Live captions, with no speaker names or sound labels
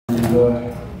لله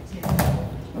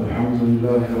الحمد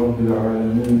لله رب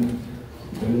العالمين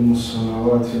علم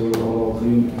السماوات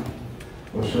والأراضين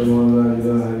وأشهد أن لا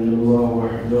إله إلا الله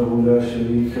وحده لا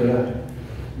شريك له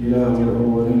إله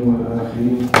الأولين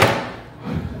والآخرين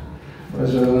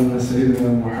وأشهد أن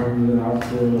سيدنا محمدا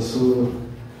عبده ورسوله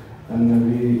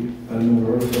النبي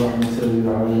المبعوث رحمة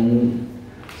للعالمين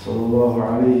صلى الله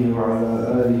عليه وعلى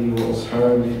آله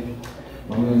وأصحابه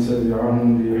ومن تبعهم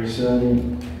بإحسان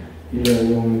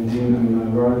إلى يوم الدين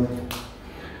أما بعد.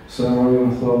 Assalamu alaikum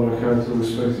wa rahmatullahi wa barakatuh,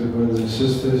 respected brothers and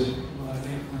sisters.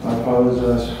 I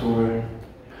apologize for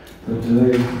the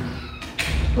delay.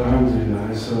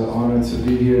 Alhamdulillah, it's an honor to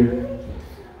be here.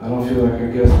 I don't feel like a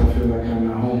guest, I feel like I'm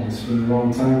at home. It's been a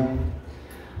long time.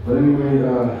 But anyway,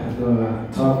 the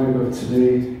topic of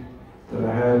today that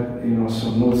I had,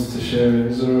 some notes to share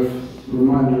is a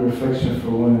reminder, reflection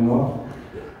for one and all.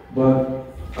 But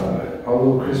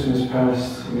although Christmas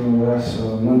passed, last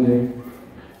Monday,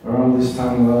 around this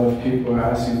time a lot of people are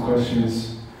asking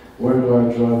questions, where do I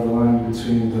draw the line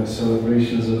between the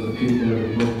celebrations of the people of the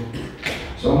book?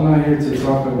 So I'm not here to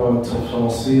talk about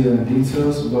tafasil and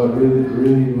details, but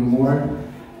really more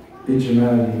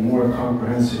ijmali, more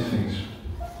comprehensive things.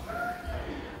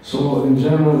 So in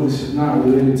general, this is not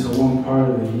related to one part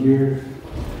of the year,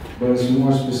 but it's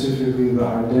more specifically the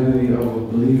identity of a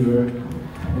believer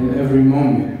in every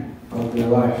moment of their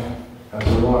life. As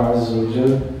Allah Azza wa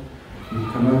Jal, He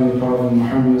commanded Prophet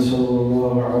Muhammad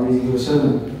sallallahu alayhi wa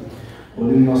sallam, قُلْ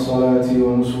إِنَّ صَلَاتِي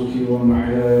وَنُسُكِي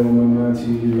وَمَحْيَايَ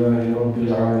وَمَمَاتِي لِلَّهِ رَبِّ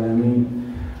الْعَالَمِينَ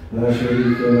لَا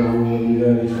شَرِيكَ لَهُ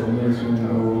وَبِذَلِكَ أُمِرْتُ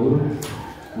وَأَنَا أَوَّلُ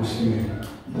الْمُسْلِمِينَ.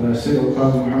 The say of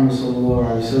Prophet Muhammad sallallahu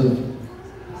alayhi wa sallam,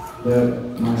 that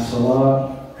my salah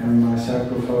and my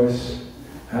sacrifice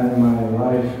and my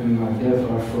life and my death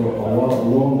are for Allah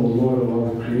alone, the Lord of all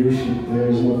the creation. There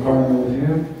is no partner with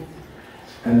Him.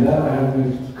 And that I have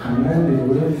been commanded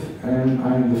with, and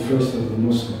I am the first of the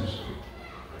Muslims.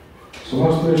 So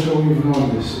long story short, we've known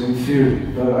this in theory,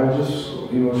 but I just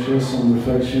share some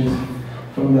reflections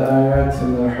from the ayat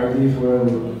and the hadith where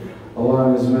Allah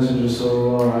and His Messenger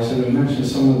sallallahu alaihi wasallam mentioned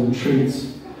some of the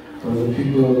traits of the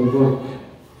people of the book.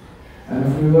 And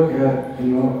if we look at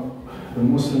the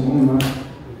Muslim Ummah,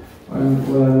 and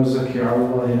وَلَا نُزَكِّي عَلَى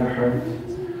اللَّهِ أَحَدٍ,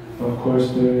 of course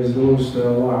there is those that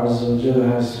Allah Azza wa Jalla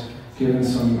has given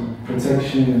some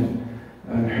protection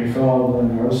and hifad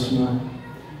and usma.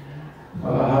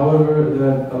 However,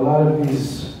 that a lot of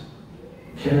these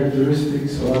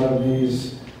characteristics, a lot of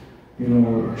these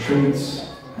traits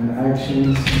and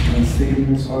actions and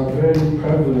statements are very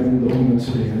prevalent in the Ummah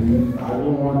today. And I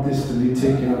don't want this to be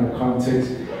taken out of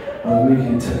context of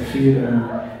making takfir and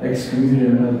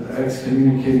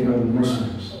excommunicating other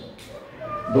Muslims.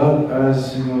 But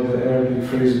as the Arabic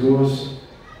phrase goes,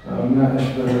 ما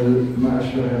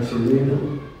أشبهت الليل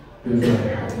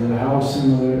بالبارحة. How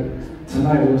similar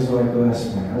tonight was like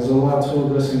last night. As Allah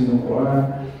told us in the Quran,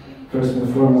 first and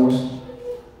foremost,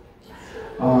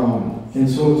 in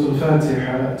Surah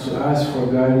Al-Fatiha, to ask for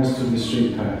guidance to the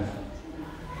straight path.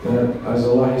 That as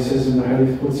Allah He says in the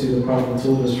Hadith Qudsi, the Prophet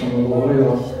told us from Abu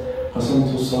Hurairah, قَسَمْتُ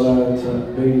الصَّلَاةَ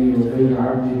بَيْنِي وَبَيْنَ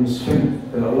عَبْدِي نِصْفَيْنِ,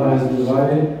 that Allah has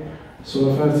divided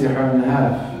Surah Al-Fatiha in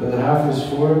half. That half is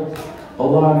for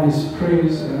Allah and His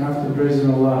praise, and after praising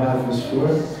Allah, half is for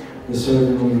the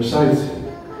servant who recites it.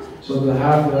 So the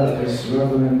half that is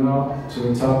relevant now to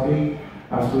the topic,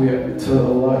 after we tell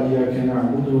Allah, إِيَّاكَ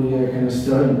نَعْبُدُ وَإِيَّاكَ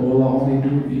نَسْتَعِينُ, Allah, only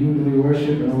you do we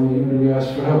worship and only you do we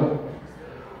ask for help.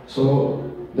 So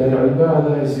that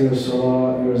ibadah is your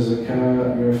salah, your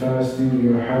zakah, your fasting,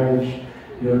 your hajj,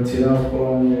 your tilawah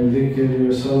Quran, your dhikr,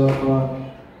 your sadaqah.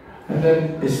 And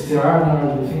then isti'ana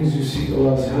are the things you seek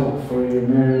Allah's help for your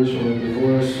marriage or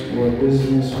divorce or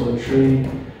business or trade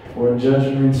or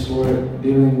judgments or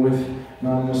dealing with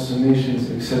non-Muslim nations,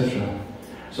 etc.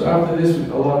 So after this,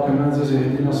 Allah commands us,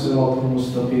 اهدنا الصراط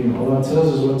المستقيم. Allah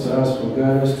tells us what to ask for,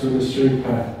 guide us to the straight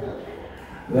path.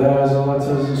 That as Allah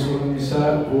tells in Surah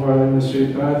Nisa, who are in the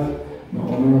straight path,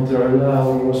 وَمَنْ يُطِعِ اللَّهَ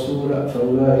وَالرَّسُولَ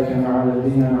فَأُولَٰئِكَ مَعَ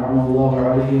الَّذِينَ أَنْعَمَ اللَّهُ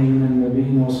عَلَيْهِم مِّنَ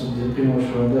النَّبِيِّينَ وَالصِّدِّيقِينَ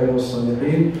وَالشُّهَدَاءِ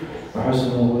وَالصَّالِحِينَ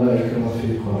وَحَسُنَ أُولَٰئِكَ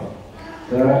رَفِيقًا.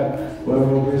 That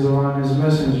whoever obeys Allah and His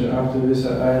Messenger, after this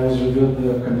ayah was revealed,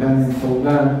 the companion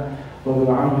Thawban,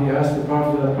 he asked the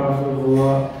Prophet of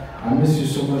Allah, I miss you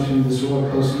so much in this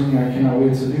world, close to me, I cannot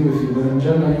wait to be with you. But in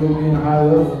Jannah you will be in a high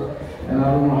level, and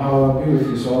I don't know how I'll be with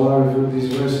you. So Allah revealed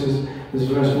these verses, this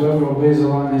verse, whoever obeys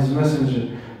Allah and His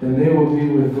Messenger, then they will be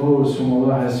with those whom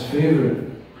Allah has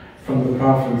favored from the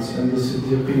prophets and the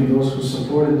Siddiqeen, those who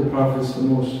supported the prophets the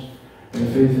most in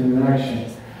faith and in action,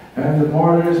 and the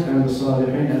martyrs and the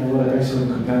Salihin, and what an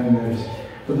excellent companion there is.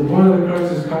 But the point of the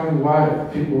crux is coming why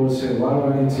people would say, why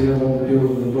do I need to hear about the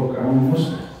people of the book? I'm a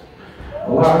Muslim.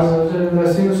 Allah Azza wa Jalla in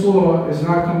that same surah is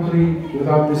not complete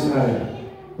without this ayah.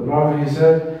 The Prophet, he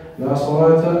said, لا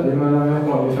صلاة لمن لم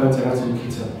يقرأ بفاتحة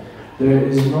الكتاب. There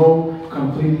is no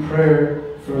complete prayer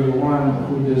for the one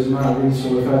who does not read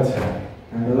Surah Fatiha.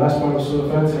 And the last part of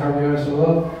Surah Fatiha, we ask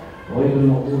Allah, غَيْرِ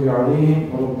الْمَغْضُوبِ عَلَيْهِمْ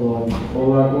وَلَا الضَّالِّينَ.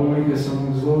 Allah, don't make us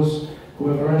amongst those who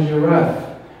have earned your wrath,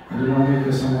 and do not make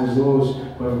us amongst those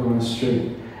who have gone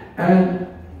astray. And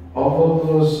although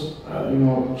those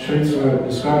traits were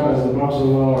described as the Prophet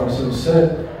ﷺ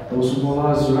said, those whom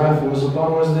Allah's wrath was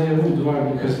upon was the Yahud. Why?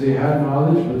 Because they had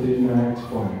knowledge but they didn't act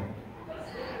upon it.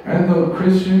 And the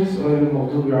Christians,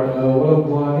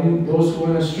 those who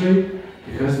went astray,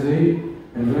 because they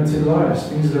invented lies,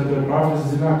 things that their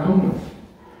prophets did not come with.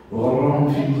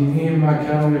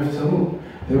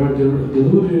 They were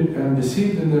deluded and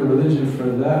deceived in their religion for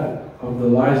that of the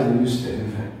lies they used to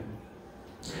invent.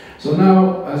 So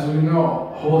now, as we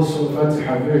know, hold Surah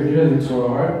Fatiha very dearly to our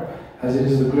heart, as it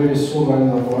is the greatest surah in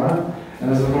the Quran.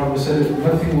 And as the Prophet said,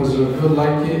 nothing was revealed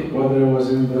like it, whether it was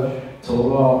in the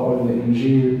Torah or the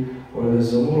Injil or the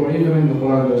Zabur, or even in the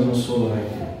Quran, there is no surah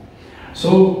like it.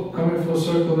 So, coming full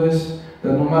circle is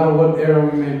that no matter what era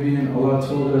we may be in, Allah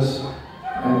told us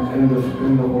in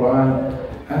the Quran,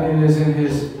 and it is in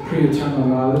His pre-eternal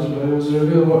knowledge, but it was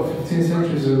revealed, 15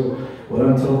 centuries ago.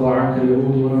 وَلَنْ تَرْضَى عَنْكَ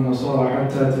الْيَهُودُ وَلَا النَّصَارَى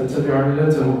حَتَّى تَتَّبِعَ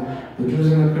مِلَّتَهُمْ. The Jews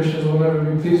and the Christians will never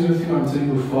be pleased with you until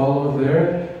you follow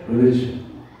their religion.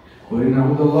 وَإِنَّ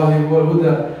هُدَى اللَّهِ هُوَ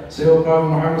الْهُدَى. Say, O Prophet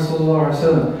Muhammad sallallahu alaihi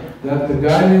wasallam, that the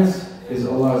guidance is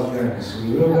Allah's guidance. The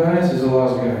real guidance is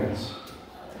Allah's guidance.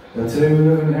 That today we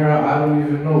live in an era I don't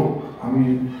even know. I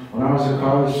mean, when I was a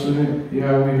college student,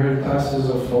 yeah, we heard classes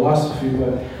of philosophy,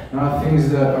 but not things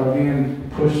that are being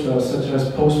pushed, such as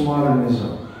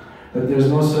postmodernism. That there's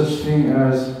no such thing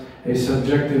as a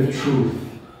subjective truth,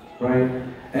 right?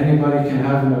 Anybody can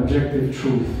have an objective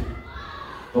truth.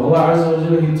 But Allah Azza wa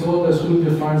Jalla, He told us who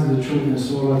defines the truth in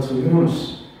Surah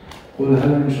Yunus. قُلْ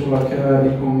هَلْ مِنْ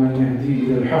شُرَكَائِكُمْ مَنْ يَهْدِي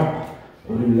إِلَى الْحَقِّ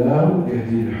قُلِ اللَّهُ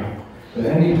يَهْدِي الْحَقِّ. But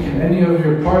can any of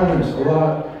your partners, Allah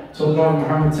told Prophet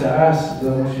Muhammad to ask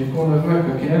the mushrikun of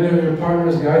Mecca, can any of your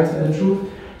partners guide to the truth?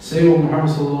 Say, O Muhammad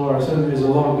sallallahu alaihi wasallam, is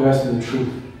Allah who guides to the truth.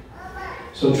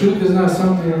 So truth is not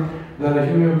something that a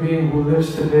human being who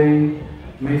lives today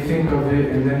may think of it,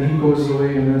 and then he goes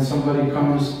away, and then somebody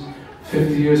comes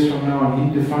 50 years from now and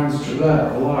he defines truth.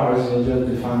 Allah Azza wa Jalla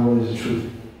defines what is truth.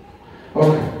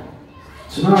 Okay.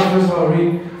 So now first I'll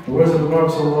read the words of the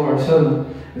Prophet sallallahu alaihi wasallam.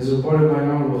 Is reported by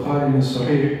Imam al-Bukhari in his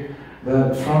Sahih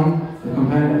that from the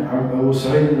companion Abu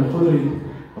Sa'id al-Khudri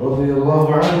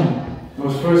radiyallahu anhu.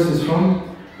 First is from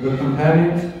the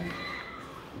companion.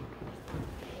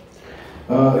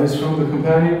 I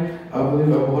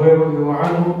believe Abu Hurairah radiyallahu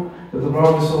anhu, that the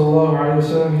Prophet sallallahu alaihi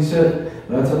wasallam, he said,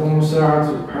 لا تقوم الساعة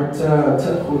حتى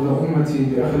تأخذ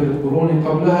أمتي بأخذ القرون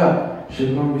قبلها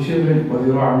شبرا بشبر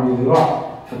وذراعا بذراع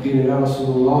فقيل يا رسول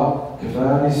الله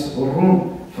كفارس والروم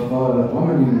فقال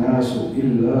ومن الناس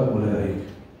إلا أولئك.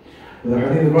 The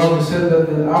hadith, the Prophet said that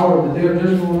the hour, the day of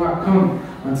judgment will not come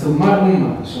until my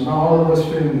ummah. So now all of us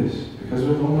fit in this, because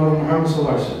we're the ummah of Muhammad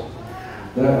sallallahu alaihi wasallam.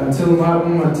 That until my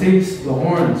ummah takes the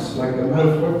horns, like a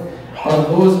metaphor, of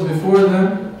those before them,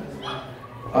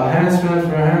 a handspan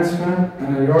for a handspan,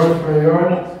 and a yard for a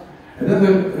yard. And then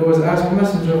it was asked,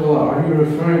 Messenger of Allah, are you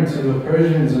referring to the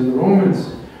Persians and the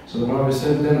Romans? So the Prophet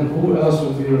said, then who else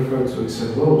would be referred to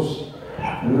except those?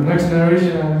 In the next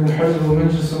narration, and the Hajj will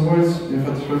mention some words in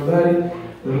Fath al-Bari.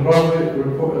 The Prophet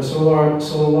sallallahu alaihi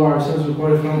wasallam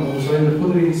reported from Abu Sa'id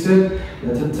al-Khudri, he said,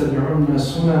 لَتَتَّبِعَنَّ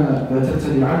سُنَنَ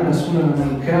مَنْ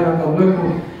كَانَ قَبْلَكُمْ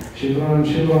شِبْرًا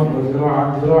شِبْرًا وَذِرَاعًا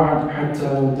ذِرَاعًا حَتَّى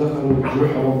لَوْ دَخَلُوا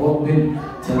جُحْرَ ضَبٍّ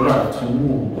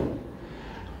تَبَعْتُمُوهُ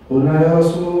قُلْنَا يَا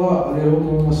رَسُولَ اللَّهِ الْيَهُودُ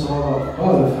وَالنَّصَارَى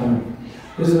قَالَ فَمَنْ.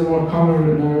 This is a more common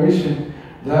narration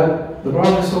that the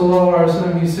Prophet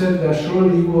ﷺ, he said that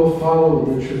surely you will follow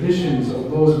the traditions of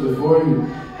those before you,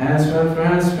 handspan for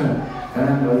handspan,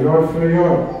 and a yard for a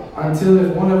yard, until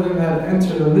if one of them had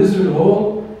entered a lizard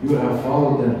hole, you would have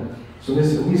followed them. So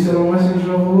he said, O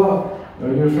Messenger of Allah, are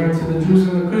you referring to the Jews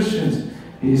and the Christians?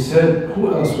 He said,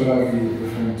 who else would I be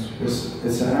referring to?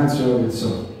 It's an answer of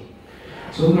itself.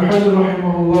 So Ibn Hajar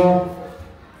rahimahullah,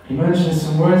 he mentions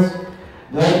some words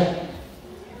that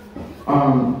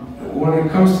when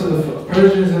it comes to the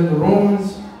Persians and the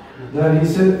Romans, that he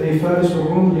said, أي فارس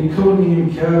الروم لكونهم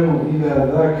كانوا إلى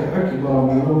ذاك أكبر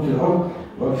ملوك الأرض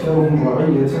وأكثرهم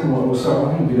رعية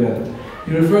وأوسعهم بلادا.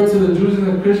 He referred to the Jews and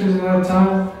the Christians in that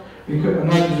time, because,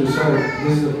 not the Jews, sorry,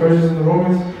 this is the Persians and the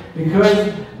Romans,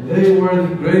 because they were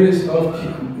the greatest of,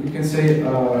 you can say,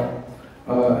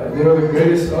 they were the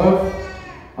greatest of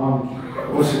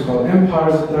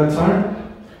empires at that time,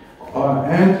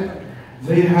 and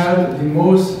they had the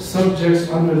most subjects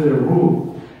under their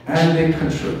rule, and they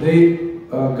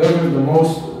governed the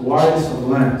most widest of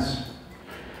lands.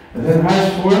 And then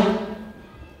as for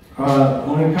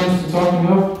when it comes to talking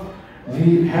of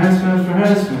the handsman for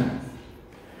handsman,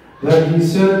 that he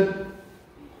said,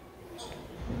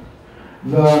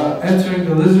 entering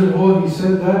the lizard hole, he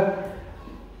said that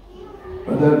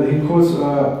he quotes, I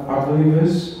believe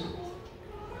this,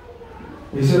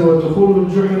 he said, وَدُخُولُ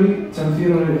الْجُحْرِ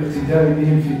تَمْثِيلٌ لِلْإِقْتِدَاءِ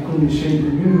بِهِمْ فِي كُلِّ شَيْءٍ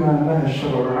مِمَّا نَهَى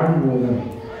الشَّرْعُ عَنْهُ وَذَمْهُ.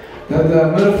 That the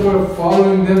metaphor of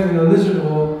following them in a lizard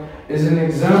hole is an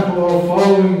example of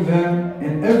following them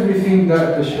in everything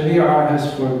that the Sharia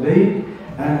has forbade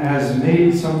and has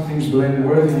made something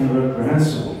blameworthy and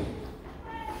reprehensible.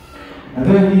 And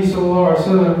then he, sallallahu alaihi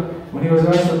wasallam, when he was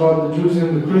asked about the Jews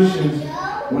and the Christians,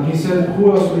 when he said,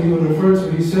 who else would he refer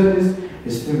to? He said,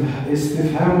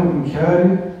 istifhamu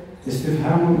inkar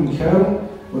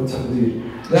wa taqdeer.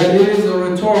 That it is a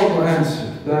rhetorical answer.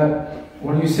 That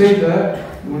when you say that,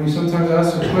 when you sometimes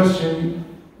ask a question,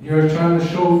 you're trying to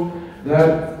show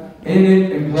that in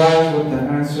it implies what the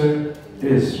answer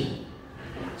is.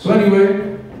 So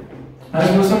anyway,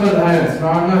 as for some of the ayats,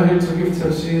 now I'm not here to give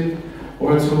tafsir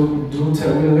or to do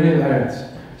ta'wil of any of the ayats.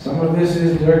 Some of this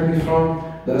is directly from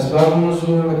the asbab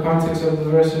al-nuzul in the context of the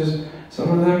verses.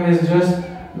 Some of them is just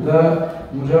the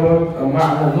mujarrad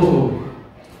ma'na lughwi.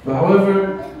 But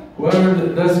however, whoever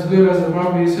does good, as the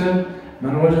Prophet said,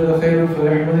 man wajada khayran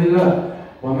falyahmadillah,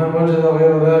 wa man wajada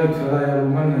ghayra dhalik fala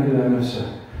yalumanna illa nafsah.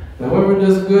 That whoever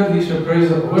does good, he should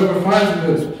praise Allah. Whoever finds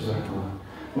good,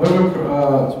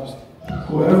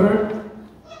 whoever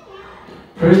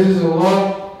praises Allah,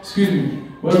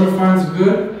 whoever finds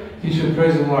good, he should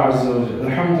praise Allah Azza wa Jalla.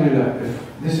 Alhamdulillah. If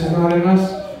this is not in us,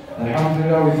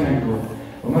 alhamdulillah, we thank God.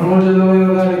 وَمَنْ وَجَدَ غَيْرَ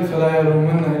ذَلِكَ فَلَا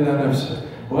يَلُومَنَّ إِلَّا نَفْسَهُ.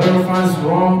 Whoever finds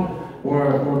wrong or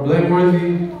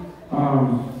blameworthy,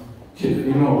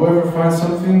 whoever finds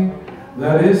something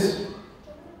that is,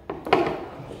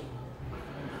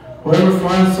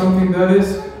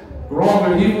 wrong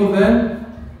or evil, then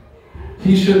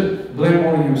he should blame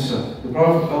only himself.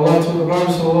 Allah told the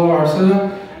Prophet sallallahu alaihi wasallam,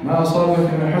 مَا أَصَابَكَ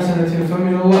مِنْ حَسَنَةٍ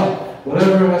فَمِنَ اللَّهِ.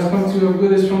 Whatever has come to you of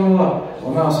good is from Allah.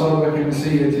 وَمَا أَصَابَكَ مِنْ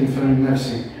سَيِّئَةٍ فَمِنْ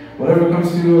نَفْسِكَ. Whatever comes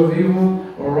to you of evil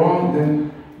or wrong,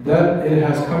 then that it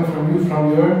has come from you,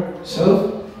 from yourself.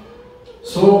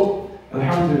 So,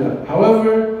 alhamdulillah.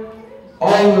 However,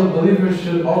 all the believers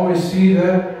should always see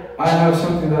that I have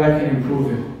something that I can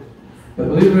improve in. The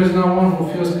believer is not one who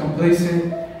feels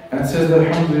complacent and says that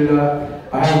alhamdulillah,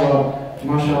 I have a,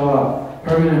 mashallah,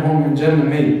 permanent home in Jannah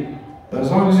made. But as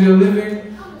long as you're living,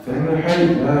 the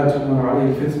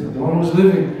one who's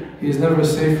living, he is never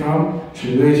safe from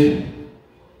tribulation.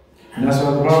 And that's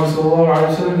why the Prophet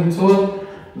ﷺ, he told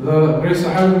the great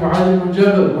Sahabi Mu'adh ibn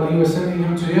Jabal when he was sending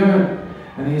him to Yemen,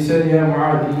 and he said, Ya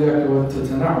Mu'adh, iyaka wa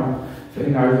tatana'u, fa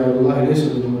inna ibadallahi laysa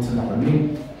bil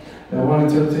mutana'amin. That one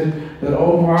interpreted that,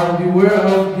 oh Mu'adh, beware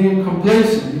of being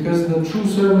complacent, because the true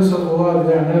servants of Allah,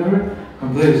 they are never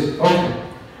complacent. Okay.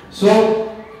 So,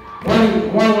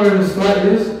 one word to start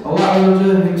is, Allah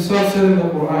himself said in the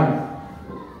Quran,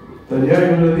 that Ya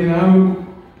ayyuhalladhina amanu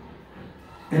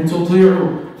in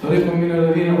tuti'u فَرِيقٌ مِّنَ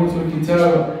الَّذِينَ أُوتُوا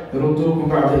الْكِتَابَ يَرُدُّوكُمْ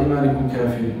بَعْدَ إِيمَانِكُمْ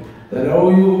كَافِرِينَ. That,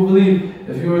 oh, you who believe,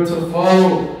 if you were to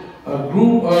follow a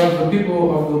group of the people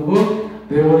of the book,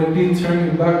 they would indeed turn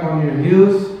you back on your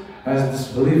heels as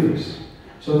disbelievers.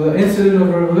 So the incident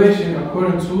of Revelation,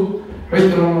 according to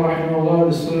Hithram rahimahullah,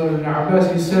 the student of Ibn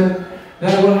Abbas, he said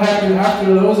that what happened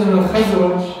after those in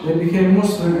Al-Khazraj, they became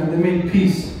Muslim and they made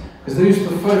peace. Because they used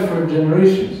to fight for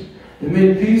generations. They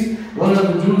made peace. One of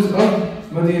the Jews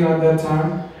of Medina at that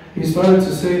time, he started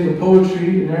to say the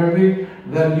poetry in Arabic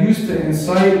that used to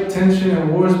incite tension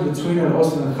and wars between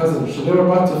Al-Aus and Al-Khazraj. So they were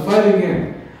about to fight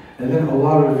again. And then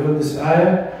Allah revealed this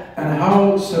ayah, and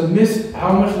how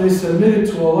much they submitted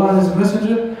to Allah and His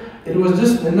Messenger. It was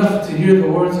just enough to hear the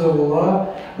words of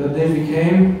Allah that they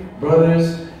became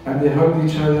brothers and they hugged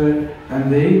each other and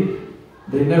they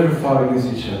never fought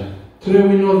against each other. Today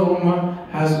we know the Ummah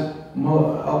has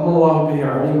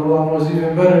Allah knows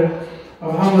even better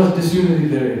of how much disunity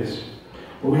there is.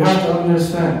 But we have to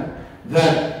understand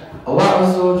that Allah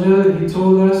Azza wa Jalla, He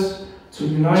told us to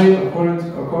unite according to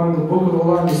the Book of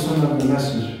Allah and the Sunnah of the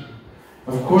Messenger.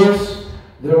 Of course,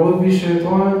 there will be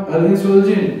shaitan, al-ins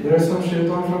wal-jinn. There are some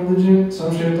shaitan from the jinn,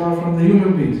 some shaitan from the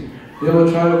human beings. They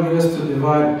will try to lead us to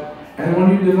divide. And when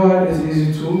you divide, it's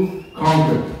easy to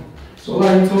conquer. So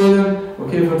Allah told them,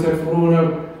 وَكَيْفَ تَكْفُرُونَ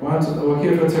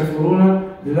وَكَيْفَ تَكْفُرُونَ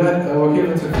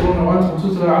وَأَنْتُمْ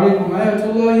تُتْلَى عَلَيْكُمْ آيَاتُ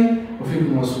اللَّهِ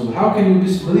وفيكم رسول. How can you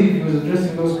disbelieve? He was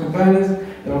addressing those companions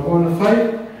that were going to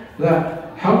fight.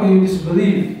 That how can you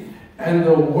disbelieve? And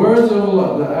the words of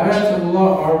Allah, the ayats of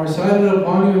Allah are recited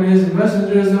upon you, and His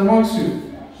messenger is amongst you.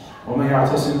 وَمَنْ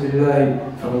يَعْتَصِمْ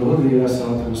بِاللَّهِ فَقَدْ هُدِيَ إِلَى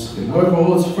صِرَاطٍ مُسْتَقِيمٍ. Whoever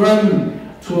holds firmly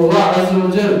to Allah Azza wa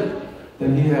Jal,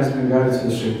 then he has been guided to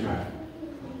the straight path.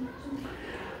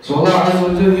 So Allah Azza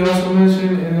wa Jal, He also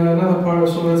mentioned in another part of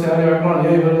Surah Al-Imran, يَا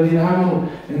أَيُّهَا الَّذِينَ آمَنُوا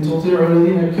إِن تُطِيعُوا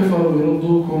الَّذِينَ كَفَرُوا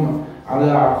يُرُدُّوكُمْ عَلَىٰ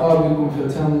أَعْقَابِكُمْ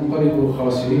فَتَنقَلِبُوا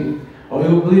خَاسِرِينَ. Or you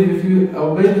will believe if you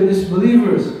obey the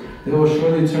disbelievers, they will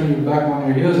surely turn you back on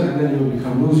your heels, and then you will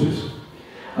become losers.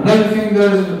 Another thing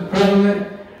that is prevalent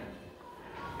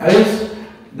is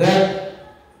that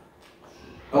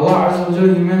Allah Azza wa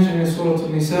Jalla, He mentioned in Surah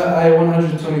An-Nisa, ayah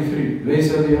 123, لَيْسَ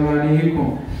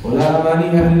بِأَمَانِيِّكُمْ وَلَا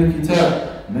أَمَانِيِّ أَهْلِ الْكِتَابِ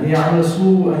مَنْ يَعْمَلْ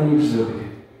سُوءًا يُجْزَ بِهِ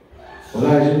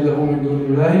وَلَا يَجِدْ لَهُ مِنْ دُونِ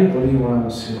اللَّهِ وَلِيًّا وَلَا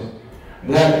نَصِيرًا.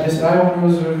 That this ayah, when it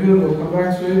was revealed, we'll come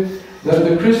back to it, that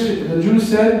the Jews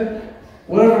said,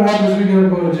 whatever happens, we're going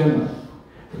to go to Jannah.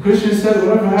 The Christians said,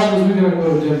 whatever happens, we're going to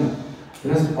go to Jannah.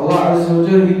 Then Allah Azza wa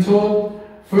Jalla, He told,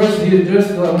 first He addressed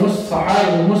the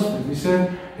Sahaba, the Muslims. He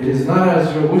said, it is not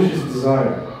as your wishes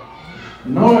desire,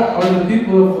 nor are the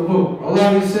people of the book.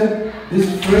 Allah, He said,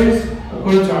 this phrase,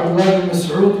 according to Abdullah ibn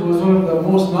Mas'ud, who was one of the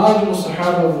most knowledgeable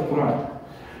Sahaba of the Quran,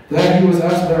 that he was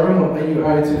asked by Umar, أَيُّ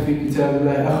آيَةٍ فِي كِتَابِ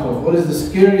اللَّهِ أَخْوَفُ. What is the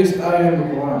scariest ayah in the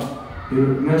Quran? He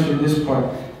mentioned this part,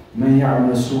 مَنْ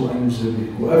يَعْمَلْ سُوءًا يُجْزَ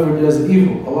بِهِ. Whoever does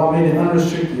evil, Allah made it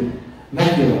unrestricted,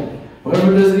 nakira.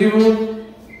 Whoever does evil,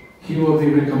 he will be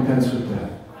recompensed with that.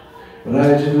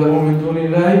 وَلَا يَجِدْ لَهُ مِنْ دُونِ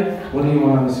اللَّهِ وَلِيًّا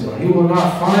وَلَا نَصِيرًا. He will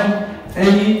not find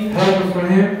any helper for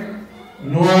him,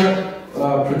 nor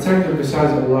protector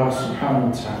besides Allah subhanahu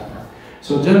wa ta'ala.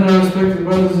 So, Jannah, respected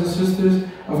brothers and sisters,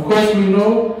 of course we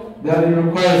know that it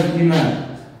requires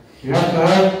Iman. You have to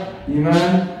have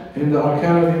Iman in the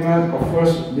arkan of Iman, of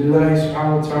course, Billahi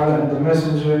subhanahu wa ta'ala and the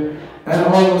Messenger, and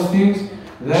all those things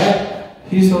that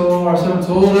He sallallahu alayhi wa sallam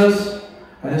told us,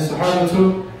 and His Sahaba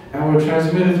took, and were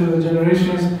transmitted through the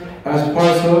generations as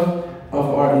parts of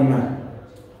our Iman.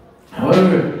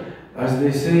 However, as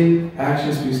they say,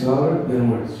 action speaks louder than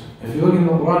words. If you look in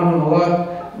the Quran, when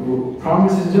Allah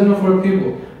promises Jannah for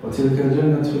people, وَتِلْكَ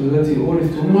الْجَنَّةُ الَّتِي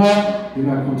أُورِثْتُمُوهَا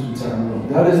بِمَا كُنْتُمْ تَعْمَلُونَ.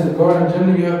 That is the garden of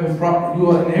Jannah you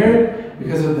will inherit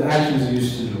because of the actions you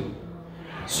used to do.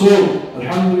 So,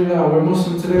 alhamdulillah, we're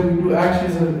Muslim today, we do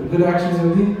actions, good actions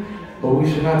indeed, but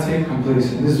we should not take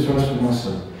complacent. This is first for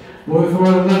myself. Moving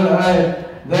forward, another ayah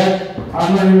that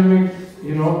I'm not even make,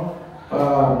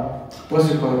 what's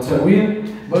it called, ta'weel,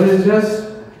 but it's just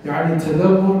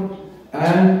tadabbur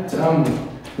and ta'ammul.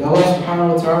 Allah subhanahu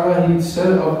wa ta'ala, He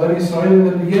said of Bani Israel in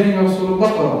the beginning of Surah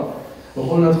Al-Baqarah,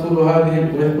 وَقُلْنَا ادْخُلُوا هَذِهِ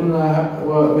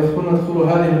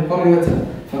الْقَرْيَةَ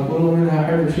فَكُلُوا مِنْهَا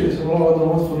حَيْثُ شِئْتُمْ رَغَدًا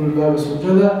وَادْخُلُوا الْبَابَ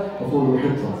سُجَّدًا وَقُولُوا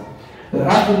حِطَّةٌ. That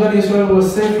after Bani Israel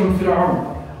was saved from Fir'aun,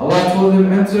 Allah told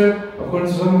them, enter, according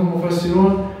to some of the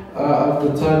Mufassirun, of the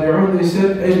Tabi'un, they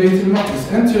said, Ay Bayt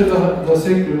al-Maqdis, enter the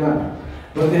sacred land.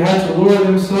 But they had to lower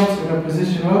themselves in a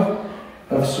position of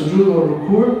sujood or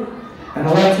rukur, and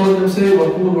Allah told them, say,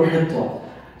 وَقُولُوا حِطَّةٌ.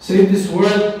 Say this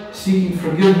word, seeking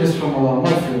forgiveness from Allah,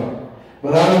 maghfirah.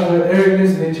 But out of their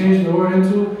arrogance, they changed the word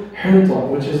into hinta,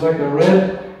 which is like a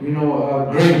red,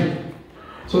 grain.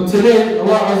 So today,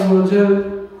 Allah Azza wa Jal,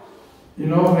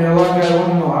 may Allah guide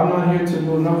one and all. I'm not here to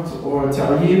do naqt or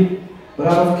ta'yeed, but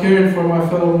out of caring for my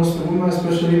fellow Muslim,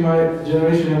 especially my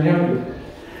generation and younger,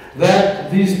 that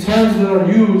these terms that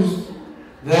are used,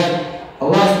 that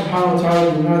Allah subhanahu wa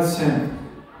ta'ala do not send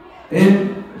in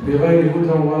بغير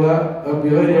هدى ولا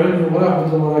بغير علم ولا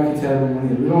هدى ولا كتاب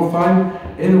منير. We don't find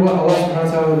in what Allah subhanahu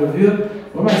wa ta'ala revealed.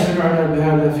 وَمَا سَمِعْنَا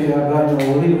بِهَذَا فِي آبَائِنَا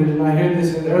الْأَوَّلِينَ. We did not hear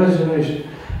this in the early generation.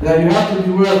 That you have to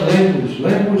beware of language.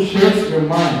 Language shapes your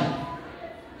mind.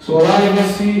 So a lot of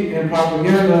us see in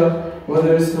propaganda,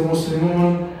 whether it's the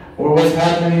Muslimun or what's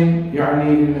happening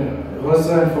in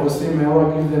Gaza and Palestine, may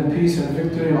Allah give them peace and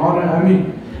victory and honor,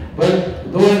 Ameen.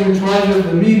 But those in charge of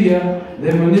the media,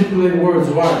 they manipulate words.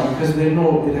 Why? Because they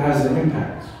know it has an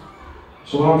impact.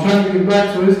 So what I'm trying to get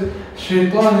back to is,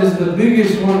 Shaitan is the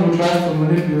biggest one who tries to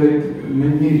manipulate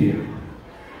media.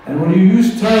 And when you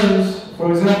use terms,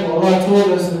 for example, Allah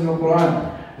told us in the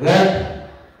Quran that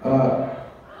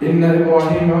إِنَّ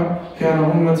إِبْرَاهِيمَ كَانَ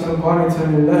أُمَّةً قَانِتًا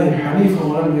لِلَّهِ حَنِيفًا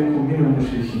وَلَمْ يَكُنْ مِنَ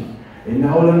الْمُشْرِكِينَ إِنَّ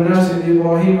أَوْلَى النَّاسِ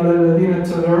بِإِبْرَاهِيمَ لَلَّذِينَ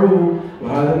اتَّبَعُوهُ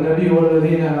وَهَذَا النَّبِيُّ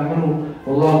وَالَّذِينَ آمَنُوا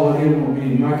وَاللَّهُ وَلِيُّ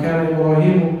الْمُؤْمِنِينَ مَا كَانَ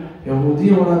إِبْرَاهِيمُ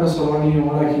يَهُودِيًّا وَلَا نَصْرَانِيًّا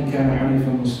وَلَكِنْ كَانَ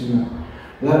حَنِيفًا مُسْلِمًا.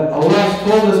 That Allah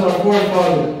told us our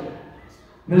forefather,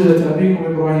 مِلَّةَ أَبِيكُمْ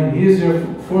إِبْرَاهِيمَ. He is your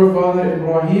forefather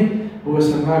Ibrahim, who was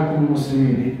سَمَّاكُمْ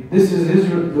مُسْلِمِينَ. This is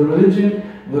the religion,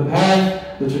 the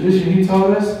path the tradition he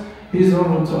taught us, he's the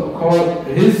one who called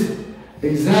his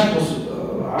examples,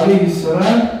 alayhi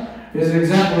salam, is an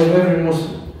example of every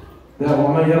Muslim. That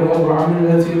وَمَنْ يَرْغَبُ عَنْ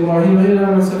مِلَّةِ إِبْرَاهِيمَ إِلَّا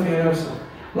مَنْ سَفِهَ نَفْسَهُ.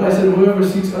 Allah said, whoever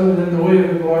seeks other than the way of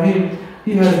Ibrahim,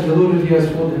 he has deluded, he has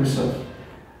fooled himself.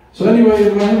 So anyway,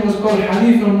 Ibrahim was called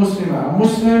Hanifan Muslima. A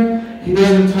Muslim, he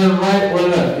doesn't turn right or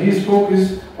left. He's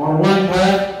focused on one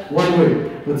path, one way.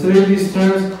 But today these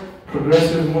terms,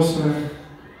 progressive Muslim,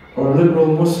 or liberal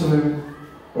Muslim,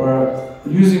 or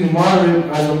using moderate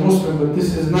as a Muslim, but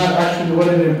this is not actually what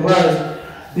it implies.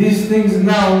 These things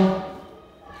now,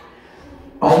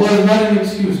 although it's not an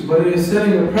excuse, but it is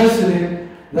setting a precedent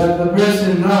that the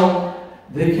person now,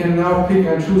 they can now pick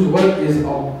and choose what is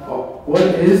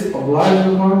obliged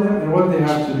upon them and what they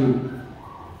have to do.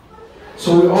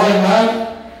 So we all have,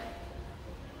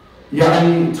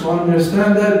 to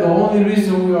understand that the only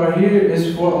reason we are here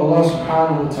is for Allah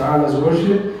subhanahu wa ta'ala's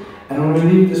worship, and when we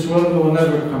leave this world we will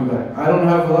never come back. I don't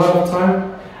have a lot of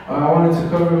time, I wanted to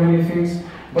cover many things,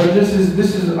 but this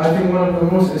is I think one of the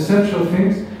most essential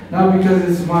things, not because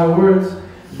it's my words,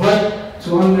 but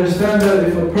to understand that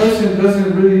if a person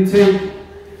doesn't really take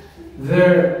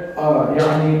their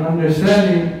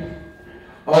understanding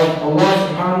of Allah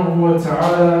subhanahu wa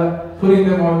ta'ala putting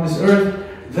them on this earth,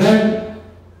 then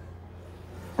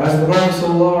as the Prophet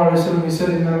sallallahu alayhi wa sallam, he said,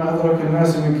 إِنَّمَا أَدْرَكَ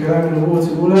النَّاسِ مِنْ كَلَامِ النُّبُوَّةِ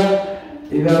الْأُولَىٰ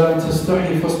إِذَا لَمْ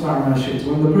تَسْتَحْيِ فَاصْنَعْ مَا شِئْتَ.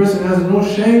 When the person has no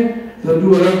shame, they'll do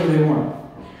whatever they want.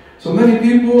 So many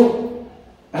people,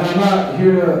 and I'm not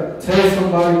here to tell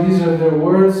somebody these are their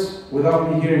words without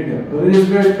me hearing them, but it is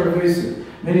very pervasive.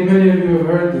 Many of you have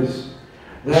heard this.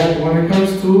 That when it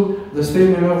comes to the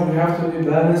statement of we have to be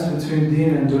balanced between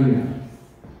deen and dunya.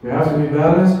 We have to be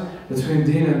balanced between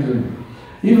deen and dunya.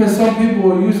 Even some people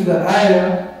will use the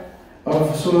ayah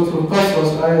of Surah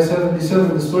Al-Qasas, ayah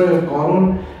 77, the story of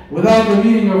Qarun, without the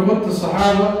meaning of what the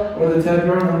Sahaba or the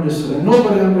Tabi'un understood. And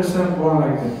nobody understands Quran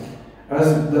like that.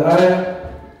 As the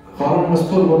ayah, Qarun was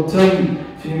told,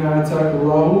 وَابْتَغِي فِيمَا أَتَاكَ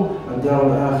اللَّهُ الدَّارَ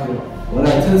الْآخِرَةَ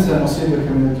وَلَا تَنْسَ نَصِيبَكَ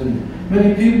مِنَ الدُّنْيَا.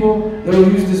 Many people, they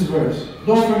will use this verse.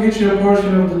 Don't forget your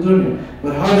portion of the dunya.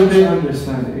 But how do they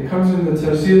understand it? It comes in the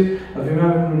tafsir of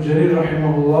Imam Ibn Jarir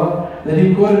rahimahullah that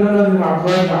he quoted none other than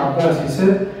Abdullah ibn Abbas. He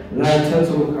said, لَا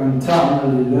تَتْرُكْ أَن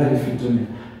تَعْمَلْ لِلَّهِ فِي الدُّنْيا.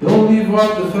 Don't leave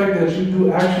out the fact that you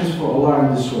do actions for Allah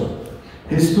in this world.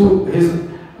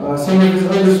 Some of his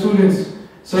other students,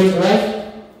 such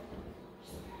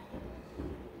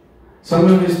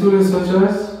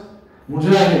as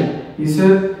Mujahid, he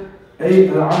said, أَيْ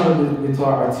الْعَمَلُ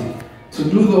بِطَاعَتِي. To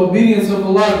do the obedience of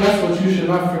Allah, that's what you should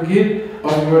not forget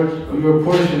of your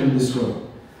portion in this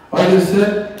world. Others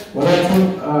said that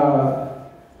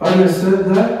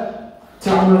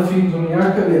تَعْمَلْ فِي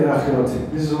دُنْيَاكَ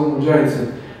لِآخِرَتِكَ. This is what Mujahid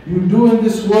said. You do in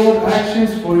this world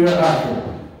actions for your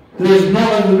akhirah. There is no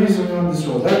other reason you're in this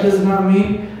world. That does not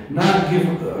mean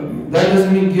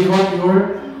give up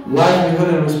your livelihood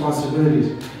and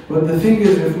responsibilities. But the thing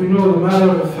is, if we know the matter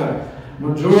of the fact,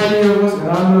 majority of us, and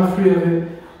I'm not free of it,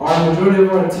 our majority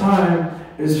of our time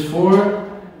is for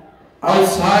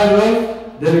outside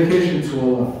of dedication to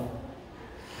Allah.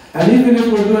 And even if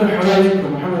we're doing halal,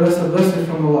 Muhammad, that's a blessing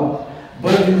from Allah.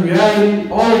 But in reality,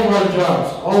 all of our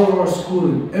jobs, all of our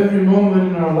schooling, every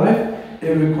moment in our life,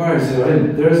 it requires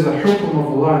ilm. There is a hukm of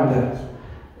Allah in that.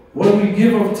 What we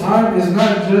give of time is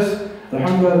not just,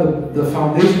 alhamdulillah, the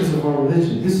foundations of our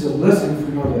religion. This is a blessing if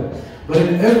we know that. But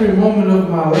in every moment of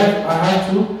my life, I have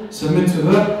to submit to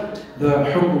the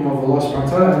hukm of Allah subhanahu wa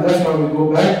ta'ala, and that's why we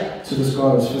go back to the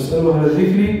scholars. فَاسْأَلُوا أَهْلَ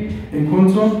الذِّكْرِ إِن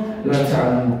كُنتُمْ لَا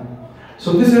تَعْلَمُونَ.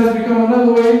 So this has become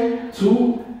another way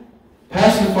to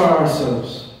pacify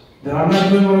ourselves. That I'm not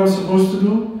doing what I'm supposed to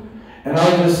do, and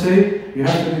I'll just say, you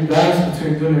have to be balanced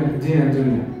between deen and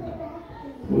dunya.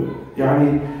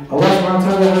 Allah subhanahu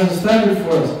wa ta'ala has a standard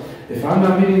for us. If I'm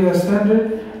not meeting that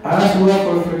standard, I ask Allah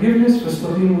for forgiveness.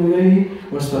 فَاسْتَقِيمُوا إِلَيْهِ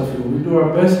وَاسْتَغْفِرُوا. We do our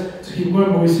best to keep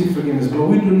going, but we seek forgiveness. But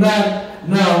we do not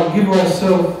now give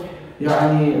ourselves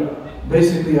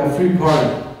basically a free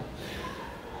party.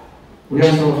 We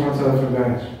ask Allah subhanahu wa ta'ala for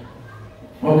advantage.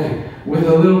 Okay, with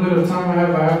a little bit of time I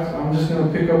have, I'm just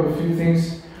going to pick up a few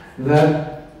things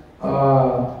that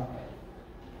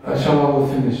inshallah will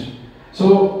finish.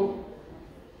 So,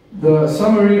 the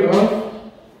summary of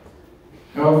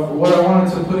what I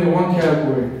wanted to put in one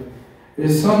category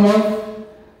is some of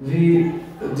the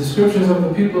descriptions of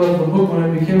the people of the book when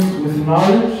it begins with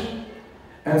knowledge,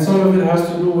 and some of it has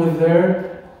to do with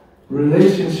their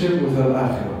relationship with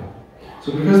Al-Akhirah.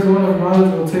 So because the one of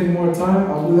knowledge will take more time,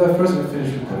 I'll do that first and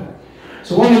finish with that.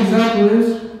 So one example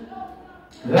is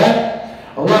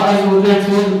that Allah Azza wa Jalla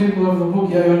told the people of the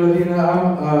book, Ya ayyuhalladhina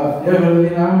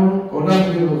amanu, or not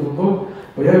the people of the book,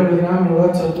 وَيَا الَّذِينَ آمَنُوا لَا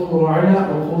تَقُولُوا رَاعِنَا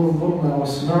وَقُولُوا انظُرْنَا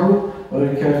وَاسْمَعُوا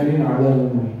وَلِلْكَافِرِينَ عَذَابٌ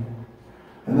مُهِينٌ.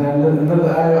 And then another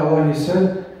ayah, Allah He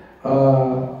said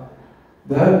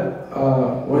that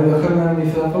وَإِذَا أَخَذْنَا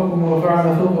مِيثَاقَكُمْ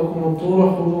وَرَفَعْنَا فَوْقَكُمُ الطُّورَ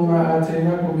خُذُوا مَا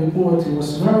آتَيْنَاكُمْ بِقُوَّةٍ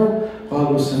وَاسْمَعُوا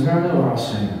قَالُوا سَمِعْنَا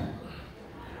وَعَصَيْنَا.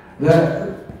 That,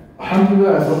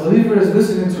 alhamdulillah, if a believer is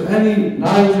listening to any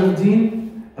knowledge of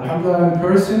deen, alhamdulillah, in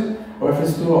person, or if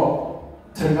it's through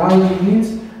technology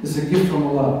means, it's a gift from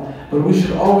Allah. But we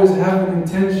should always have an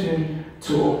intention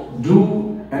to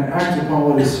do and act upon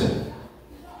what is said.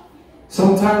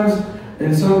 Sometimes,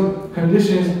 in some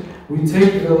conditions, we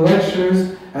take the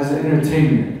lectures as an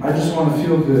entertainment. I just want to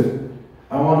feel good.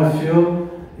 I want to feel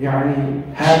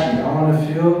happy. I want to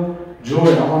feel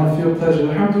joy. I want to feel pleasure.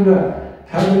 Alhamdulillah,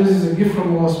 happiness is a gift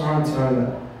from Allah subhanahu wa ta'ala.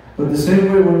 But the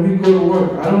same way when we go to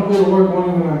work, I don't go to work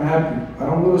only when I'm happy. I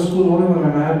don't go to school only when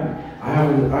I'm happy. I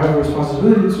have a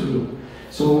responsibility to do.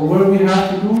 So what we have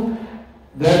to do,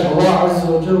 that Allah Azza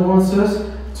wa Jalla wants us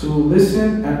to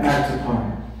listen and act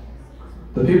upon.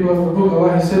 The people of the book,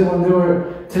 Allah He said when they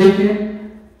were taken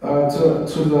to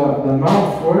the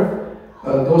mount for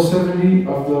those 70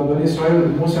 of the Bani Israel,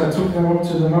 Musa took them up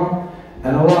to the mount,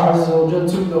 and Allah Azza wa Jalla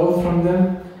took the oath from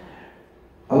them.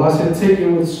 Allah said, take it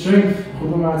with strength.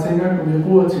 And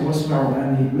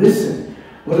He listened.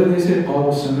 What did they say?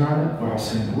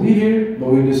 We hear, but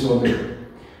we disobey.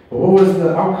 But what was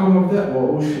the outcome of that?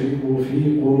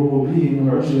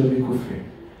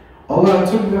 Allah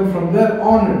took them from that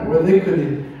honor where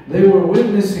they were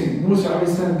witnessing Musa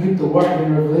give the wahy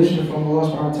and revelation from Allah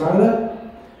subhanahu wa ta'ala,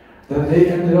 that they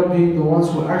ended up being the ones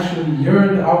who actually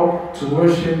yearned out to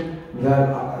worship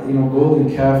that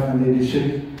golden calf, and they did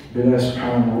shirk billah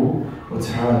subhanahu wa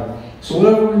ta'ala. So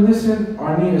whatever we listen,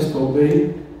 our need is to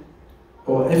obey,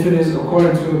 or if it is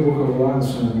according to the book of Allah and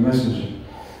Sunnah of the Messenger.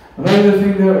 Another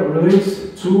thing that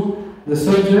relates to the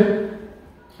subject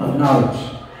of knowledge.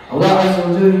 Allah Azza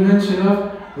wa Jalla mentioned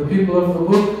of the people of the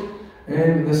book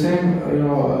in the same,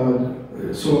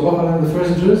 Surah Baqarah in the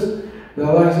first juz, that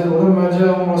Allah said, وَلَمَّا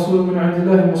جَاءَهُمْ رَسُولٌ مِّنْ عِندِ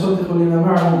اللَّهِ مُصَدِّقٌ لِمَا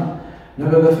مَعَهُمْ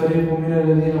نَبَذَ فَرِيقٌ مِّنَ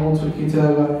الَّذِينَ أُوتُوا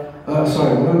الْكِتَابَ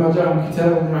وَلَمَّا جَاءَهُمْ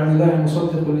كِتَابٌ مِّنْ عِندِ اللَّهِ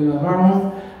مُصَدِّقٌ لِمَا مَعَهُمْ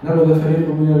نَبَذَ فَرِيقٌ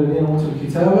مِّنَ الَّذِينَ أُوتُوا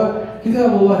الْكِتَابَ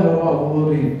كِتَابَ اللَّهِ وَرَاءَ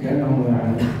ظُهُورِهِمْ كَأَنَّهُمْ لَا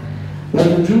يَعْلَمُونَ. But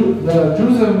the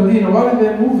Jews of Medina, why did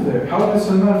they move there? How did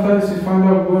Salman Farisi find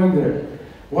out going there?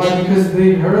 Why? Because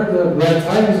they heard the glad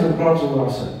tidings of the Prophet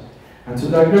ﷺ. And to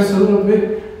digress a little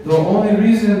bit, the only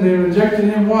reason they rejected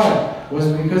him, why? Was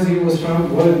because he was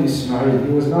from Walid Ismail.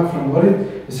 He was not from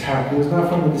Walid Ishaq. He was not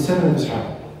from the descendant of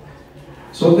Ishaq.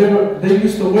 So they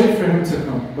used to wait for him to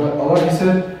come. But Allah, He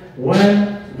said,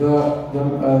 when the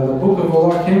book of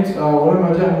Allah came to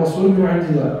وَلَمَّا جَاءَهُمْ رَسُولٌ مِّنْ عِندِ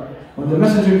اللَّهِ, when the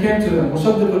messenger came to them,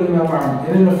 مُصَدِّقٌ لِمَا مَعَهُمْ,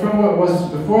 and in affirm what was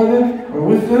before them or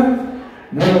with them,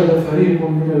 نَبَذَ فَرِيقٌ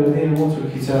مِّنَ الَّذِينَ أُوتُوا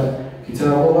الْكِتَابَ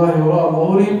كِتَابَ اللَّهِ وَرَاءَ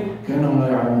ظُهُورِهِمْ كَأَنَّهُمْ لَا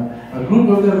يَعْلَمُونَ. A group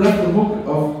of them left the book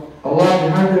of Allah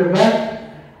behind their back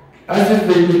as if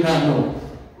they did not know.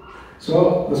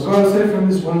 So the scholars say from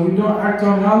this, when we don't act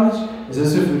on knowledge, it's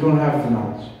as if we don't have the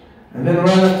knowledge. And then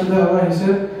right after that, Allah He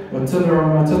said,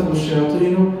 وَاتَّبِعُوا مَا تَتْلُو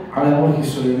الشَّيَاطِينُ عَلَى مُلْكِ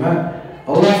سُلَيْمَانَ.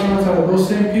 Allah subhanahu wa ta'ala, those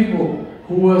same people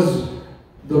who was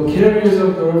the carriers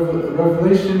of the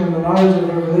revelation and the knowledge of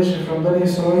revelation from Bani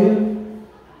Israel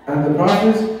and the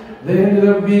prophets, they ended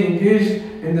up being engaged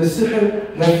in the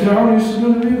sihr that Fir'aun used to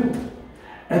do to people.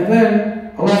 And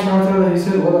then Allah subhanahu wa ta'ala, He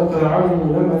said, وَلَقَدْ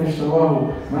عَلِمُوا لَمَنِ اشْتَرَاهُ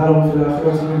مَا لَهُ فِي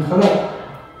الْآخِرَةِ مِنْ خَلَقٍ.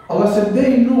 Allah said,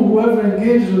 they knew whoever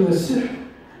engaged with the sihr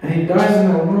and he dies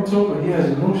in the Umrah, he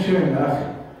has no share in the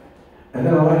Akhirah. And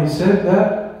then Allah, He said that,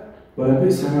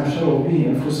 وَلَبِئْسَ مَا شَرَوْا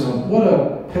بِهِ أَنفُسَهُمْ. What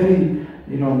a petty,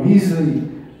 measly,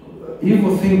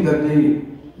 evil thing that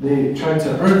they tried to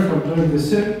earn from doing the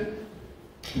sihr.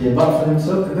 They bought for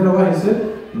themselves. And then Allah, He said,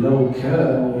 لَوْ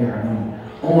كَانُوا يَعْلَمُونَ.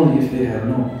 Only if they had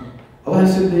known. Allah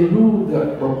said they knew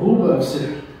the uquba of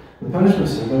sihr, the punishment of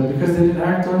sihr, but because they didn't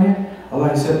act on it,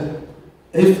 Allah said,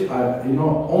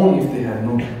 only if they had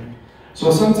known. So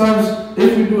sometimes,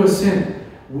 if we do a sin,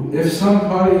 if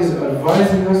somebody is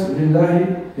advising us,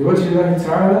 lillahi, liwajhillahi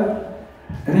ta'ala,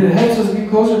 and it helps us get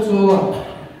closer to Allah,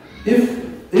 if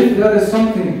that is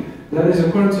something that is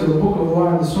according to the book of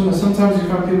Allah and the Sunnah, sometimes you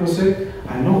find people say,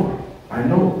 I know.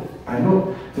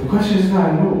 The question is not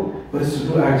I know, but it's to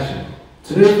do action.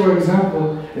 Today, for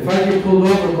example, if I get pulled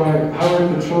over by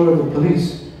highway patrol or the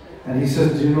police, and he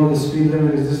says, do you know the speed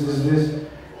limit is this,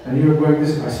 and you're going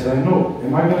this, I said, I know.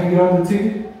 Am I going to get on the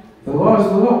ticket? The law is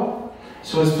the law.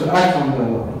 So it's to act on that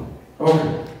law.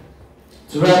 Okay.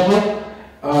 To wrap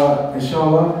up,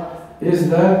 inshallah, is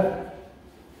that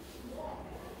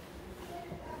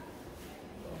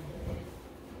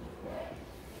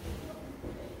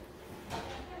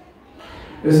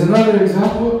is another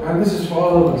example, and this is for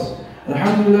all of us.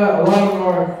 Alhamdulillah, a lot of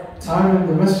our time in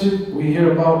the masjid, we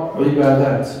hear about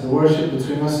ibadat, the worship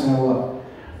between us and Allah.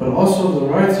 But also the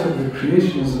rights of the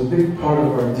creation is a big part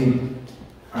of our deen.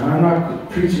 And I'm not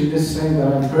preaching this saying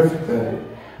that I'm perfect at it.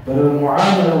 But in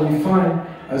al-mu'amala we find,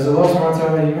 as Allah subhanahu wa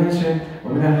ta'ala He mentioned,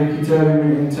 وَمِنْ أَهْلِ الْكِتَابِ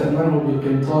مِنْ إِنْ تَأْمَنْهُ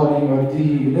بِقِنْطَارٍ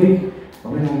يُؤَدِّيهِ إِلَيْكَ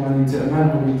وَمِنْهُمْ مَنْ إِنْ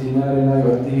تَأْمَنْهُ بِدِينَارٍ لَا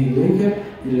يُؤَدِّيهِ إِلَيْكَ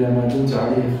إِلَّا مَا دُمْتَ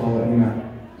عَلَيْهِ قَائِمًا.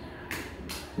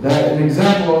 That an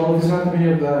example of what is not the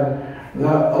meaning of that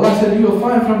Allah said, you will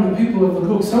find from the people of the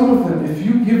book, some of them, if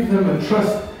you give them a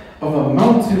trust of a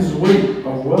mountain's weight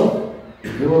of wealth,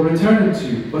 they will return it to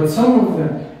you. But some of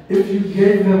them, if you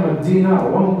gave them a dinar,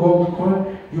 one gold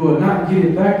coin, you will not get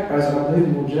it back, as I believe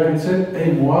Mujahid said,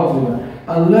 a mu'adhila.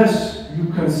 Unless you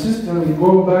consistently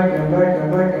go back and back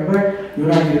and back and back, you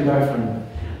will not get it back from them.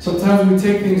 Sometimes we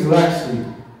take things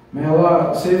laxly. May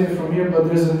Allah save me from here, but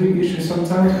there's a big issue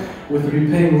sometimes with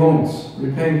repaying loans,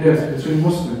 repaying debts between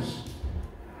Muslims.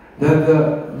 That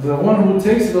the one who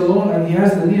takes the loan and he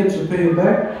has the need to pay it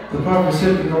back, the Prophet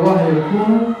said, إِنَّ اللَّهَ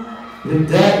يَكُونُ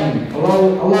لِلدَّائِمِ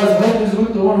Allah's help is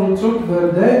with the one who took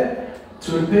the debt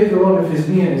to repay the loan if his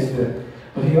niyyah is there.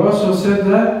 But he also said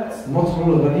that مَطْرُ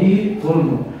الْغَنِيِّ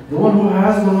ظُلْمٌ the one who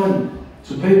has the money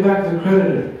to pay back the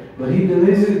creditor, but he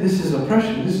delays it, this is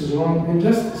oppression, this is wrong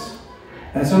injustice.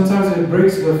 And sometimes it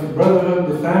breaks the brotherhood,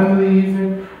 the family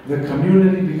even, the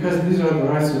community, because these are the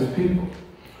rights of people.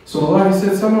 So Allah, He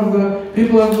said, some of the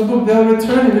people of the book, they'll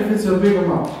return it if it's a big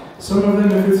amount. Some of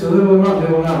them, if it's a little amount,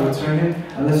 they will not return it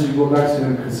unless you go back to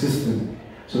them consistently.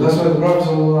 So that's why the Prophet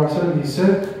ﷺ, he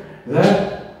said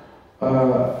that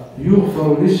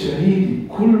يُغْفَرُ لِلشَّهِيدِ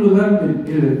كُلُّ ذَنْبٍ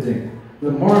إِلَّا الدَّيْنِ the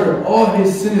martyr, all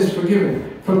his sin is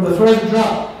forgiven from the first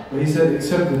drop. But he said,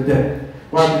 except the debt.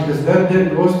 Why? Because that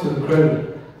debt goes to the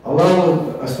creditor. Allah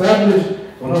will establish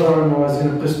وَنَضَعُ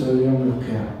الْمَوَازِينَ الْقِسْطَ لِيَوْمِ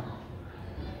الْقِيَامَةِ.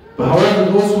 But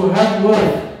however, those who have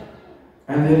wealth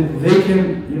and they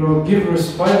can, give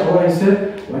respite, Allah He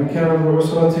said, وَإِنْ كَانَ ذُو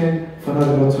عُسْرَةٍ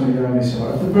فَنَظِرَةٌ إِلَىٰ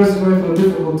مَيْسَرَةٍ. If the person is going through a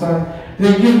difficult time,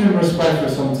 then give him respite for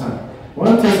some time.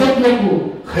 وَأَنْ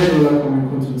تَصَدَّقُوا خَيْرٌ لَكُمْ إِن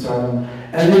كُنتُمْ تَعْلَمُونَ.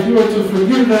 And if you were to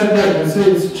forgive that debt and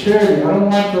say it's charity, I don't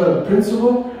want the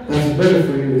principle, that's better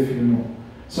for you if you know.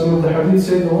 Some of the hadith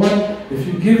say the one, if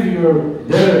you give your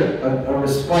debtor a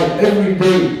respite every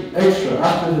day extra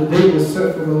after the date was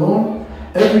set for the loan,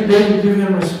 every day you give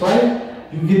him respite,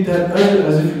 you get that ajr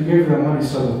as if you gave that money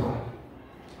sadaqah.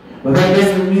 But that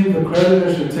doesn't mean the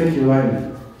creditor should take you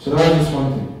lightly. So that was just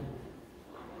one thing.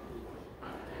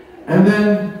 And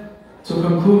then, to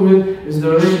conclude with, is the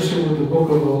relationship with the book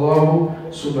of Allah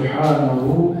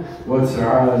subhanahu wa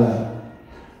ta'ala.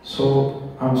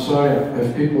 So, I'm sorry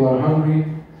if people are hungry.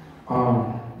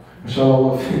 Inshallah,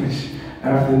 we'll finish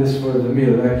after this for the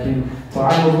meal. Lakin,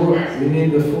 ta'am al-ruh, we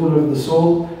need the food of the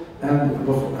soul and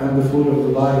the food of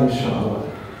the body, inshallah.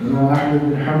 Ahlu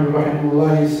bin Hamd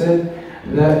rahimahullah, he said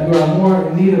that you are more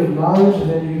in need of knowledge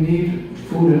than you need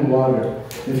food and water.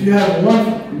 If you have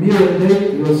one meal a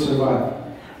day, you'll survive.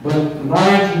 But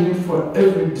knowledge you need for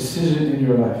every decision in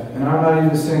your life. And I'm not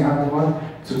even saying I'm the one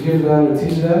to give that or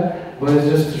teach that, but it's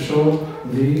just to show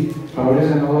the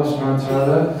powers and Allah subhanahu wa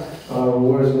ta'ala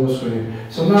rewards those for you.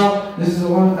 So now, this is the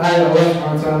one ayah Allah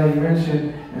subhanahu wa ta'ala He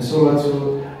mentioned in Surah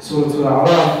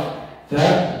Al-A'raf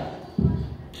that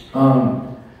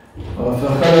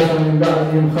فَخَلَفَ مِنْ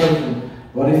بَعْدِهِمْ خَلْفٌ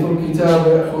وَرِثُوا الْكِتَابَ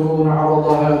يَأْخُذُونَ عَرَضَ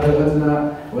هَذَا الْأَدْنَى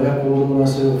وَيَقُولُونَ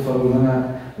سَيُغْفَرُ لَنَا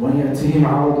وَإِنْ يَأْتِهِمْ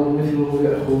عَرَضٌ مِثْلُهُ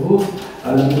يَأْخُذُوهُ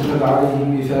أَلَمْ يُؤْخَذْ عَلَيْهِمْ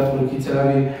مِيثَاقُ الْكِتَابِ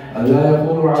أَلَّا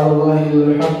يَقُولُوا عَلَى اللَّهِ إِلَّا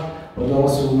الْحَقَّ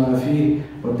وَدَرَسُوا مَا فِيهِ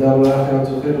وَالدَّارُ الْآخِرَةُ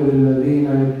خَيْرٌ لِلَّذِينَ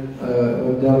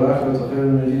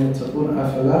يَتَّقُونَ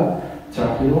أَفَلَا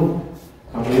تَعْقِلُونَ.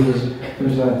 I believe this.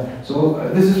 Finish that. So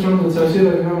this is from the tafsir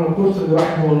of Imam Al-Qurtubi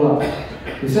rahimahullah.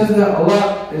 He says that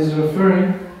Allah is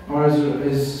referring, or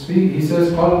is speaking, He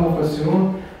says, قال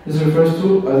المفسرون, this refers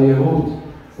to al-Yahud.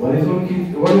 وَرِثُوا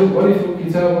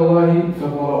كِتَابَ اللَّهِ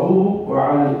فَقَرَؤُوهُ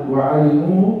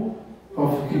وَعَلِمُوهُ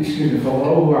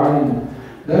فَقَرَؤُوهُ وَعَلِمُوهُ.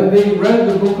 That they read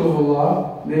the book of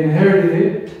Allah, they inherited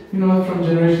it, from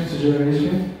generation to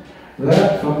generation.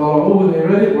 That فَقَرَؤُوهُ, they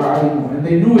read it, وَعَلِمُوهُ, and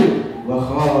they knew it.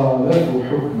 وَخَالَفُوا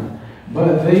حُكْمًا,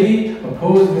 but they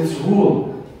opposed its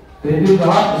rule. They did the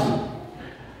opposite.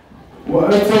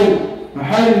 وَأَتَوْا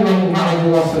مَحَارِمَهُ مَعَ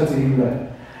دِرَاسَتِهِ لَهُ,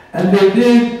 and they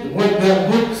did what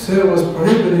that book said was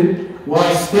prohibited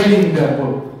while studying that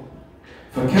book.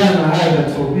 فَكَانَ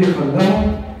هَذَا تَوْبِيخًا لَهُمْ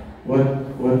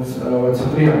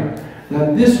وَتَقْرِيعًا.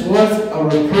 That this was a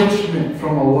reproachment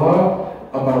from Allah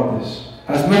about this.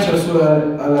 As much as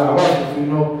Surah Al-A'raf, if you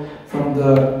know from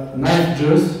the 9th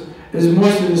juz, is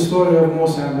mostly the story of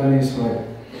Musa and Bani Israel.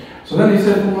 So then he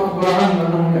said, ثم أخبر عنهم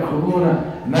أنهم يأخذون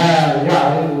ما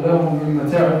يعرض لهم من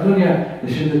متاع الدنيا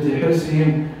لشدة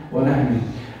حرصهم ونهمهم.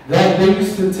 That they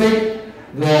used to take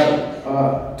the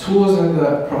tools and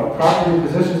the property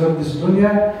possessions of this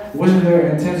dunya with their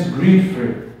intense greed for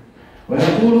it.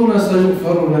 ويقولون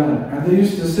سيغفر لنا. And they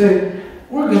used to say,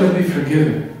 we're going to be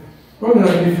forgiven. We're going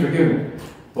to be forgiven.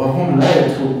 وهم لا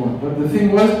يتوبون. But the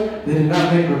thing was, they did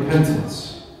not make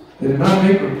repentance. They did not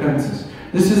make repentance.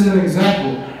 This is an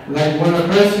example. Like when a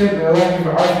person, I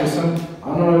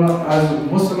don't know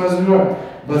as Muslim as we are,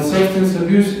 but substance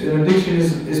abuse and addiction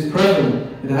is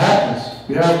prevalent. It happens.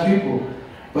 We have people.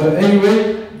 But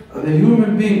anyway, the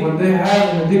human being, when they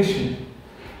have an addiction,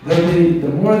 the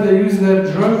more they use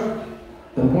that drug,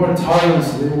 the more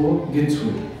tolerance they will get to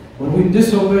it. When we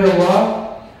disobey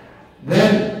Allah,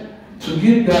 then to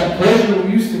get that pleasure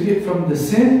we used to get from the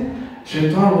sin,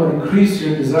 Shaitan will increase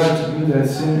your desire to do that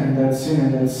sin and that sin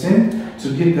and that sin,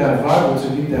 to get that vibe or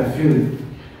to get that feeling.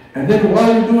 And then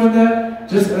while you're doing that,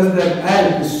 just as that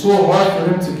addict is so hard for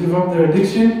them to give up their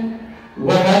addiction,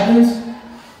 what happens?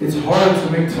 It's harder to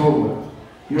make tawbah.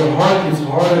 Your heart gets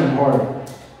harder and harder.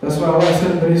 That's why Allah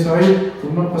said to Bani Israel,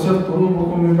 ثُمَّ قَسَتْ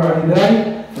قُلُوبُكُم مِّن بَعْدِ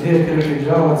ذَلِكَ فَهِيَ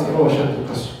كَالْحِجَارَةِ أَوْ أَشَدُّ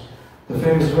قَسْوَةً. The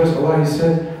famous verse, Allah, He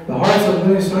said, the hearts of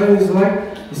Bani Israel is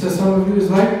like, He said, some of you is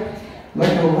like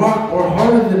a rock or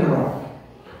harder than a rock.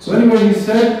 So anyway, He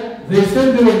said, they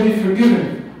said they would be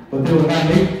forgiven, but they would not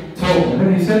make tawbah. And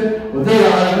then He said, وَدَلَّ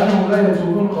عَلَى أَنَّهُمْ لَا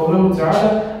يَتُوبُونَ قَوْلَهُ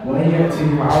تَعَالَى وَإِنْ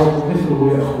يَأْتِهِمْ عَرَضٌ مِثْلُهُ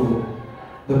يَأْخُذُهُ.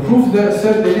 The proof that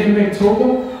said they didn't make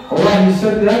tawbah, Allah, He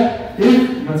said that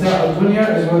if mata'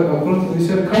 al-dunya, is what Al-Quran He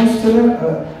said, comes to them,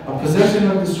 a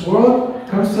possession of this world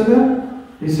comes to them,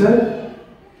 He said,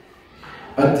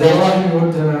 الدراهم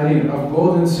والدنانير, of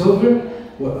gold and silver,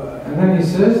 and then He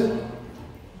says,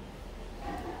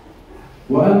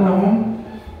 وأنهم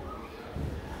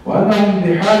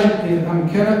بحال إن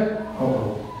أمكنت.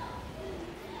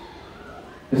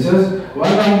 It says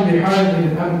وأنهم بحال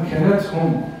إن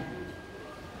أمكنتهم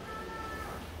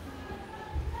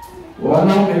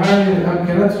وأنهم بحال إن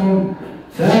أمكنتهم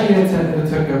ثانية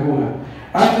ارتكبوها.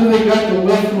 After they got the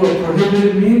wealth through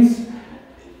prohibited means,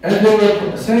 and they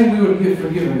were saying we would get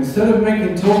forgiven. Instead of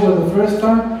making tawbah the first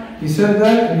time, He said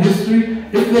that in history,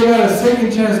 if they got a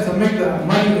second chance to make the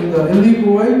money in the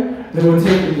illegal way, they would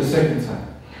take it the second time.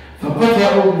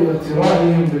 فَقَطَعُوا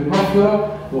بِاقْتِرَائِهِمْ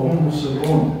بِالْمَغْفِرَةِ وَهُمْ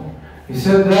مُصِرُّونَ. He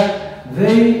said that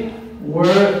they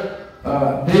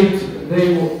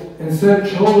instead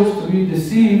chose to be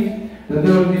deceived that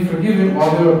they would be forgiven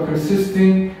while they were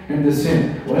persisting in the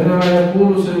sin. وَإِنَّمَا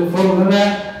يَقُولُ سَيُغْفَرُ لَنَا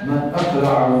مَنْ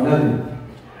أَقْلَعَ وَنَذِرَ.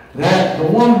 That the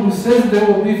one who says they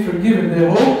will be forgiven, they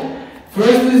hope,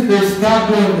 first is they stop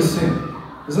doing the sin.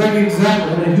 It's like an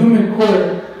example, in a human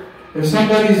court, if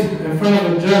somebody's in front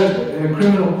of a judge in a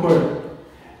criminal court,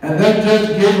 and that judge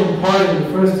gave them pardon the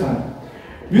first time,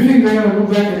 you think they're going to go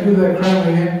back and do that crime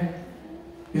again?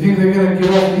 You think they're going to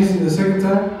get off easy the second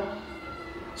time?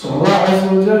 So Allah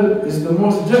Azza wa Jal is the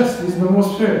most just, He's the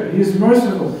most fair. He is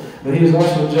merciful, but He is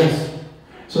also just.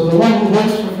 So the one who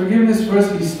hopes for forgiveness,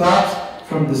 first he stops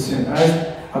from the sin. As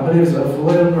I believe it's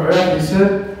Al-Fulayl al-Mu'ayad, he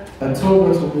said,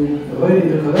 التوبة بغير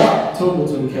إقلاع توبة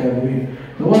الكاذبين.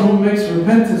 The one who makes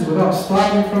repentance without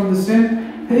stopping from the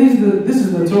sin, this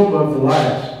is the tawbah of the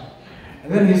liars.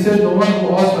 And then he said the one who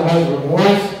also has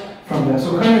remorse from that.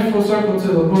 So coming full circle to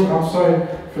the book, I'm sorry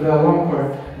for that long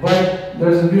part, but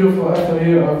there's a beautiful author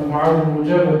here of Mu'adh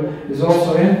al-Mujabba, is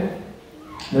also in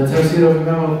the tafsir of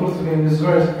Imam al-Qurtubi in this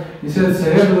verse. He said,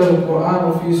 سَيَبْلَ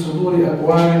الْقُرْآنُ فِي صُدُورِ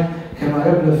أَقْوَامٍ كَمَا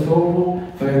يَبْلَ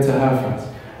الثَّوْبُ فَيَتَهَافَتْ.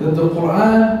 That the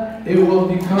Quran, it will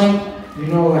become,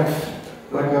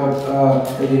 like a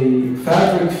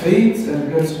fabric fades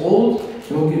and gets old.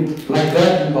 It will get like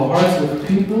that in the hearts of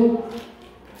people,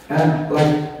 and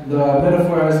like the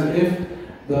metaphor as if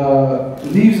the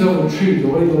leaves of a tree, the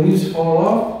way the leaves fall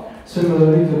off,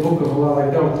 similarly the book of Allah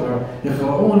like that.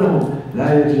 يَقْرَؤُونَهُ لَا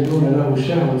يَجِدُونَ لَهُ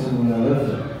شَهْوَةً وَلَا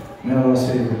لَذَّةً. May Allah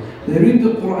save them. They read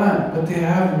the Quran, but they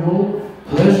have no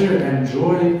pleasure and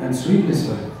joy and sweetness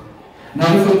of it.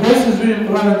 Now, if a person is reading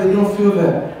Quran and they don't feel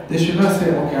that, they should not say,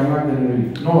 okay, I'm not going to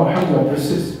read. No, alhamdulillah,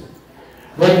 persist.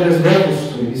 But there's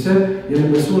levels to it. He said,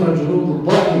 يَلْبَسُونَ جُلُودُ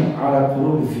الضَّأْنِ عَلَى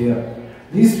قُلُوبِ الثِّيَابِ.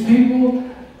 These people,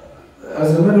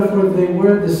 as a metaphor, they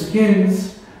wear the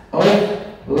skins of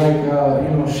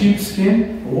like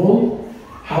sheepskin, wool.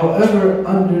 However,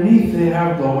 underneath they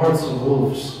have the hearts of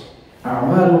wolves.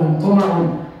 أَعْمَالُهُمْ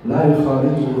طَمَعٌ لَا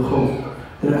يُخَالِطُهُ الْخَوْفُ.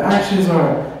 Their actions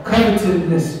are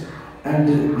covetousness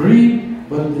and greed,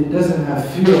 but it doesn't have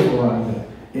fear of Allah.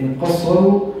 إِن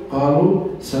قَصَّرُوا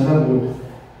قَالُوا سَنَبْرُ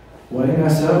وَإِنْ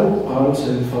أَسَاءُوا قَالُوا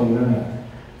سَيُغْفَرُ لَنَا.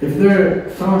 If they're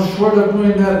found short of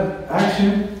doing that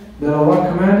action that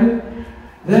Allah commanded,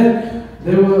 then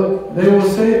they will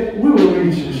say, we will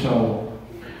reach inshallah.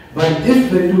 But if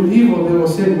they do evil, they will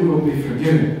say, we will be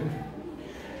forgiven.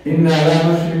 Inna la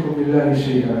nushriku billahi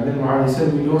shay'a. Then Muhammad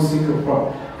said, we don't seek a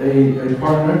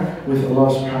partner with Allah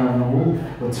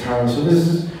subhanahu wa ta'ala. So this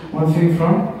is one thing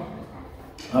from,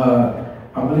 I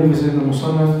believe it's in the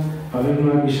Musannaf of Ibn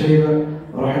Abi Shayba,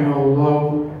 rahimahullah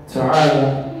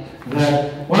ta'ala,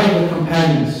 that one of the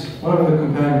companions,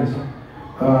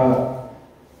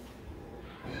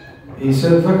 he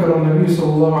said, ذكر النبي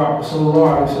صلى الله عليه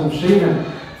وسلم شيئا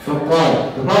فقال.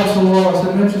 The Prophet صلى الله عليه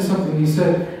وسلم mentioned something. He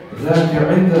said, ذاك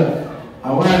عند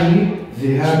أواني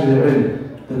ذهاب العلم.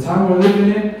 The time we're living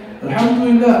in,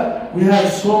 alhamdulillah, we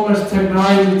have so much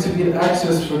technology to get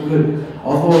access for good.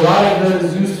 Although a lot of that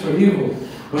is used for evil.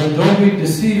 But don't be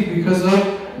deceived because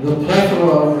of the plethora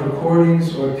of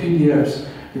recordings or PDFs.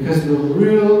 Because the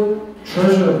real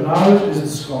treasure of knowledge is the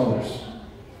scholars.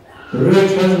 The real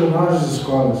treasure of knowledge is the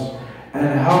scholars.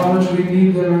 And how much we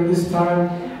need them in this time,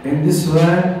 in this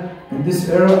land, in this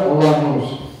era, Allah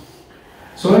knows.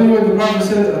 So anyway, the Prophet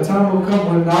said, a time will come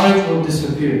when knowledge will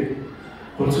disappear.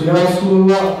 قلت يا رسول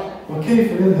الله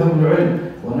وكيف يذهب العلم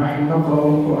ونحن نقرأ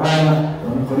القرآن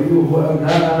ونقرئه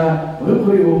أبناءنا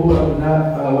ويقرئه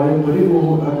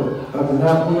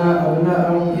أبناؤنا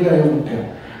أبناءهم إلى يوم القيامة.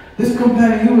 This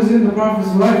companion, he was in the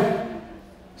Prophet's life.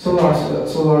 Sallallahu Alaihi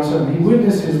Wasallam. He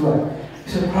witnessed his life. He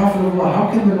said, Prophet of Allah, how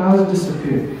can the knowledge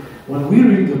disappear? When we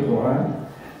read the Quran,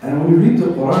 and we read the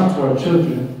Quran to our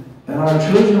children, and our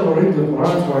children will read the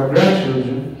Quran to our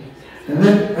grandchildren, and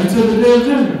then until the day of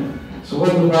judgment. So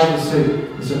what did the Prophet say?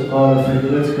 He said, قال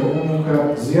فَجِلَتْكَ أُمُّكَ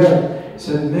زِيَادٍ. He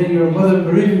said, may your mother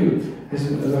bereave you. He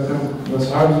said, the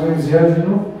Sahaba's name is Ziyad, you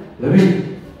know?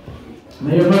 Labid.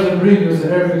 May your mother bereave you is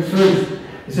the Arabic phrase.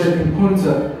 He said, إن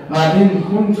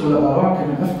كنت لأراك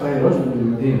من أفقه رجل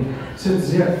بالمدينة. He said,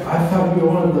 Ziyad, I thought you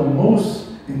were one of the most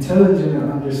intelligent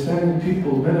and understanding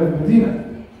people, men of Medina.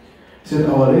 He said,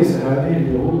 أوليس هذه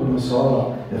اليهود والنصارى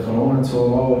يقرؤون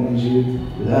التوراة والإنجيل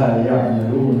لا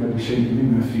يعملون بشيء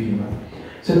مما فيهما.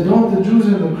 He said, don't the Jews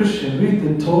and the Christians read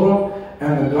the Torah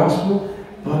and the Gospel,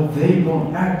 but they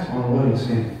don't act on what is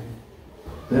in.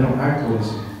 They don't act what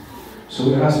is in. So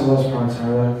we ask Allah subhanahu wa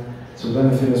ta'ala to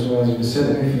benefit us well as we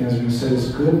said. Anything as we said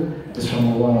is good, is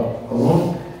from Allah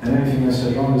alone, and anything I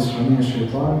said wrong is from me and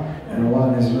shaitan, and Allah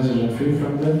and His message are free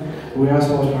from them. We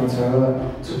ask Allah subhanahu wa ta'ala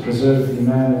to preserve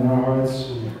Iman in our hearts,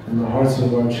 and the hearts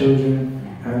of our children,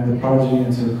 and the progeny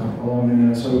until come. Allahumma inna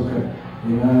nas'aluka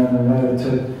imanan la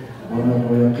yartad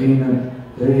ويقينا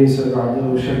ليس بعده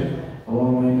شيء.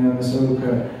 اللهم إنا نسألك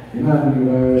إيمانا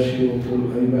يباشر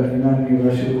قلوبنا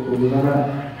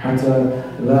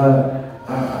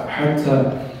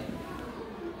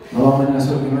اللهم إنا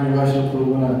نسألك إيمانا يباشر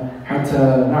قلوبنا حتى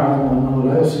نعلم أنه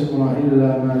لا يصيبنا إلا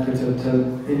ما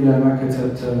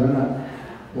كتبت لنا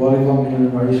ورضا من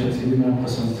المعيشة بما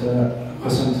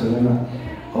قسمت لنا.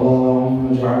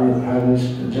 اللهم اجعل هذا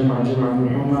الجمع جمعا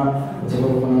مرحوما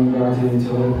وتفرقنا من بعده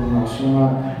تفرقا معصوما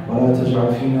ولا تجعل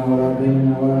فينا ولا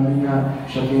بيننا ولا منا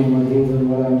شقيا مدرودا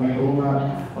ولا محروما.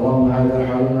 اللهم هذا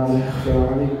حالنا لا يخفى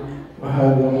عليك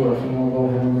وهذا ضعفنا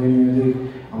ظاهرا بين يديك.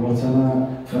 أمرتنا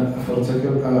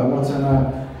فارتكبنا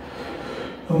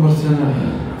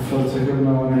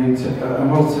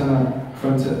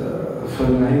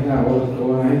فنهينا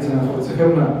ونهيتنا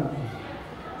فارتكبنا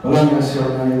ولم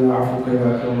يسعنا إلا عفوك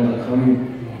يا أكرم الأكرمين.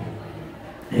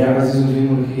 يا عزيز في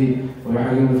ملكه ويا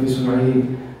حكيم في سمعه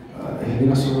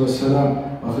اهدنا سبل السلام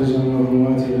واخرجنا من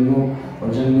الظلمات إلى النور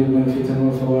وجنبنا الفتن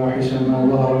والفواحش ما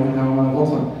ظهر منها وما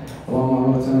بطن. اللهم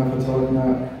أمرتنا فتركنا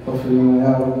فاغفر لنا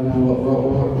يا ربنا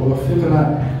ووفقنا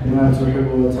لما تحب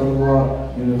وترضى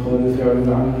من القول الفعل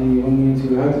العمل والنية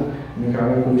والهدي إنك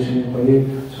على كل شيء قدير.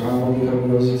 سبحان ربك رب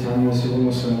العزة عما يصفون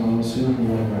والسلام على المرسلين والحمد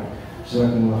لله.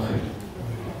 جزاكم الله خير.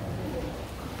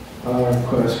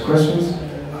 Questions?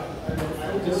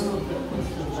 Just the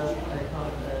question that I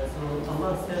thought. So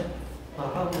Allah said,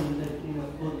 فَحَرُّ الَّذِينَ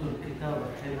أُوتُوا الْكِتَابَ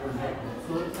خَيْرٌ لَكُمْ.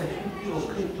 So I should be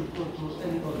okay to go to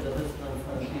any of the restaurants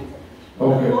and eat.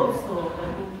 Okay. And also,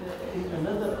 in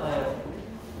another ayah,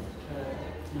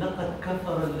 لَقَدْ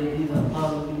كَفَرَ الَّذِينَ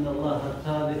قَالُوا إِنَّ اللَّهَ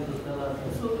ثَالِثُ ثَلَاثَةٍ.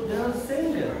 So they are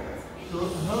saying it. So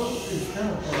how is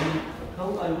that? I mean, how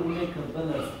I will make a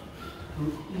balance to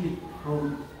eat from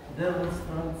their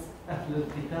restaurants,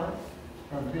 Al-Kitab,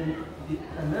 and then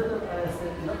another ayah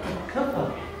said, لَقَدْ كَفَرَ.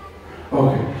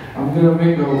 Okay, I'm going to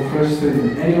make a first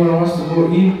statement. Anyone wants to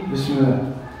go eat, Bismillah.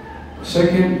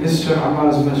 Second, this Shaykh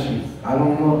Ammar's mission. I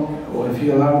don't know if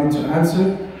you allow me to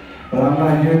answer, but I'm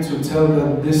not here to tell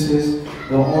that this is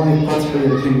the only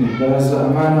particular opinion. But as the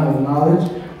amana of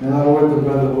knowledge, in other words, the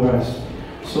brother who asked.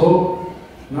 So,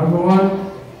 number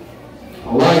one,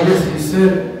 Allah, yes, He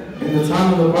said in the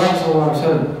time of the Prophet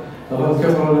ﷺ, لقد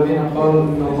كفر الذين قالوا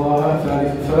إن الله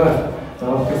ثالث ثلاث.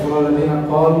 لقد كفر الذين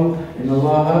قالوا إن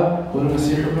الله هو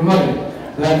المسيح ابن مريم.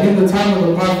 That in the time of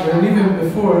the Prophet and even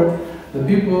before, the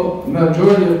people,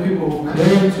 majority of people who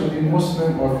claim to be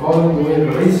Muslim or following the way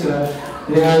of Isa,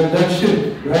 they have done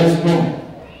shirk. That is known.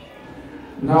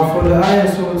 Now for the ayah,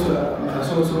 Surah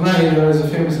Al-Ma'idah, there is a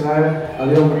famous ayah,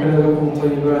 اليوم حل لكم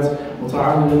الطيبات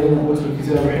وطعام الذين أوتوا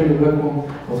الكتاب حل لكم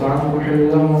وطعامكم حل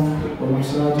لهم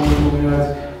والمحسنات من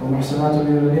المؤمنات والمحسنات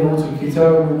من الذين أوتوا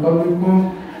الكتاب من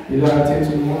قبلكم إذا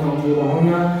أتيتموهن أجورهن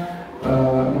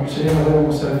محسنين غير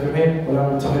مسافحين ولا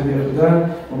متخذي أخدان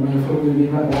ومن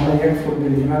يكفر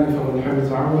بالإيمان فقد حبط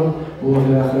عمله وهو في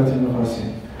الآخرة من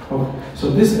الخاسرين. Okay, so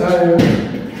this ayah,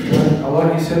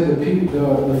 Allah, He said the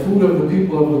food of the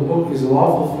people of the book is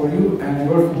lawful for you and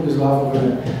your food is lawful for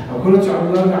them. According to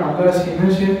Abdullah ibn Abbas, he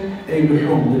mentioned a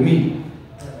luhum, the meat.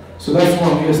 So that's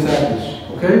one we established.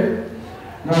 Okay?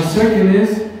 Now second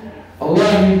is,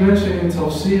 Allah, He mentioned in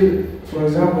Tafsir, for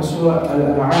example, Surah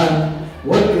Al-An'am,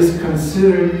 what is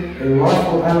considered a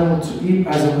lawful animal to eat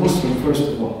as a Muslim, first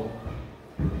of all.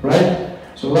 Right?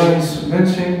 So Allah is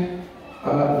mentioning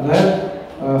that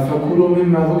فَكُلُوا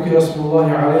مِمَّا ذُكِرَ اسْمُ اللَّهِ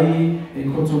عَلَيْهِ إِن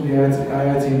كُنتُمْ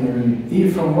بِآيَاتِهِ مُؤْمِنِينَ.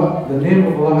 Eat from what the name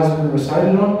of Allah has been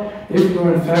recited on, if you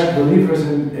are in fact believers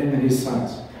in His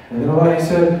signs. And then Allah, He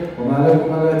said, وَمَا لَكُمْ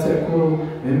أَلَا تَأْكُلُوا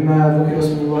مِمَّا ذُكِرَ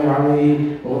اسْمُ اللَّهِ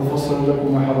عَلَيْهِ وَقَدْ فَصَّلَ لَكُمْ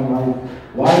مَا حَرَّمَ عَلَيْكُمْ.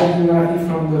 Why do you not eat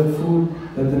from the food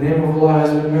that the name of Allah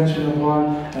has been mentioned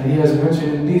upon, and He has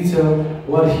mentioned in detail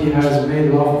what He has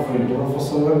made lawful for you?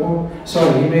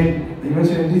 Sorry, He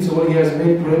mentioned in detail what He has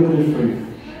made prohibited for you.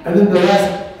 And then the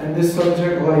last, and this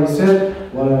subject, Allah, He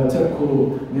said, وَلَا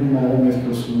تَأْكُلُوا مِمَّا لَمْ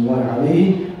يَذْكُرِ اسْمُ اللَّهِ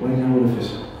عَلَيْهِ وَإِنَّهُ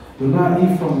لَفِسْقٌ. Do not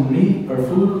eat from meat or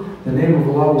food the name of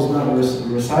Allah was not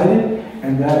recited,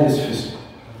 and that is fisq.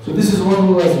 So this is one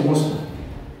rule as a Muslim.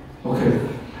 Okay.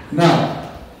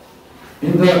 Now,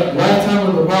 in the lifetime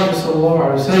of the Prophet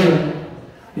ﷺ,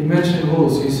 he mentioned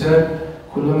rules. He said,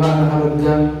 كُلَّمَا نَهَرَ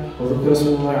الدَّمْ وَذُكِرَ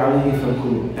اسْمُ اللَّهِ عَلَيْهِ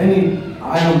فَكُلُوا. Any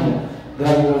animal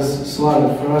that was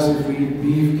slaughtered, for us, if we eat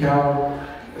beef, cow,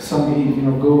 some eat,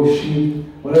 goat, sheep,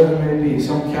 whatever it may be,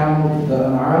 some camel, the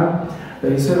an'am,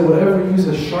 that he said, whatever use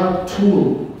a sharp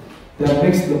tool that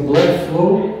makes the blood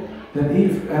flow, then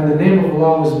eat, and the name of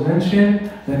Allah was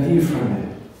mentioned, then eat from it.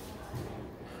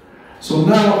 So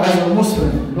now, as a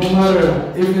Muslim, no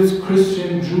matter if it's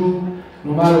Christian, Jew,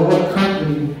 no matter what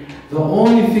country, the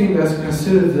only thing that's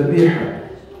considered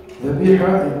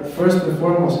dhabiha, first and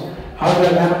foremost, how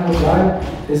that animal died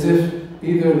is if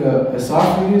either the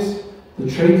esophagus, the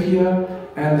trachea,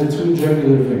 and the two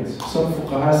jugular veins. Some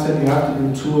fuqaha said you have to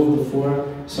do 2 of the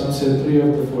 4, some said 3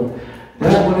 of the 4.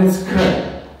 That when it's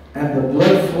cut and the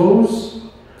blood flows,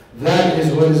 that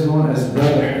is what is known as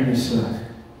dhabh in Islam.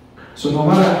 So no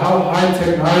matter how high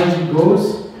technology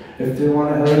goes, if they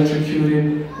want to electrocute it,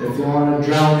 if they want to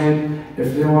drown it,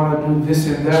 if they want to do this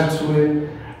and that to it,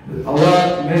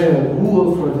 Allah made a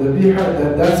rule for the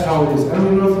dhabiha that's how it is. And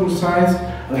we know through science,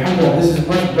 alhamdulillah, this is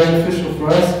much beneficial for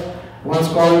us. One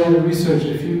scholar did research,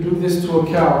 if you do this to a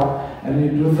cow and you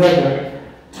do dhabh,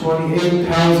 28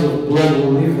 pounds of blood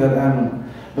will leave that animal.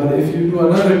 But if you do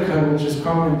another cut, which is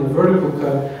commonly the vertical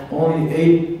cut, only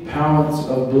 8 pounds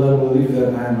of blood will leave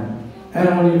that animal.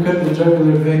 And when you cut the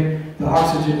jugular vein, the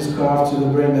oxygen is cut off to the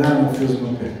brain, the animal feels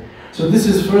no pain. So this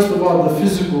is first of all the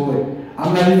physical way.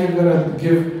 I'm not even going to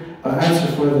give an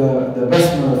answer for the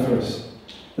basmala first.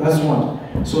 That's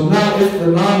one. So now if the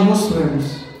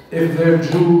non-Muslims, if they're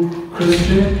Jew,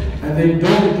 Christian, and they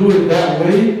don't do it that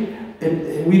way,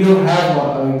 we don't have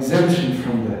an exemption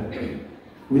from that.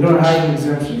 We don't have an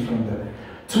exemption from that.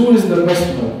 2 is the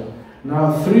basmala.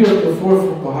 Now 3 of the 4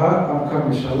 fuqaha, I'm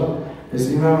coming inshallah,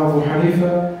 is Imam Abu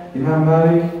Hanifa, Imam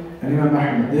Malik, and Imam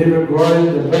Ahmad. They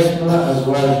regarded the basmala as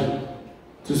wajib,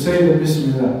 to say the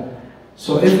bismillah.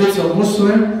 So if it's a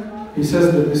Muslim, he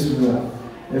says the bismillah.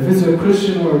 If it's a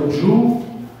Christian or a Jew,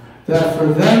 that for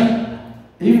them,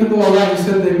 even though Allah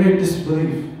said they may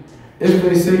disbelieve, if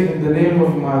they say in the name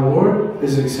of my Lord,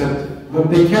 is accepted. But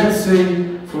they can't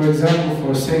say, for example,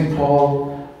 for St.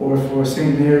 Paul, or for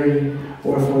St. Mary,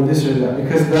 or for this or that,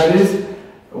 because that is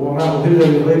وَمَا أُهِلَّ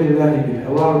لِغَيْرِ اللَّهِ بِهِ.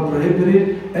 Allah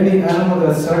prohibited any animal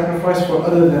that's sacrificed for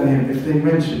other than Him, if they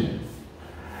mention it.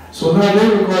 So now they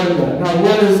regarded that. Now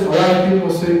what is, a lot of people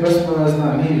say basmala is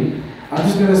not needed. I'm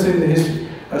just going to say the history.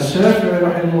 Al-Shafi'i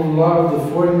rahimahullah of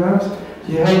the 4 Imams,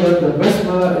 he held that the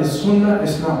basmala is sunnah,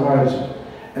 it's not wajib.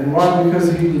 And why?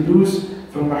 Because he deduced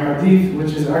from a hadith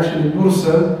which is actually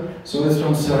mursal, so it's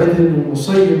from Sa'id ibn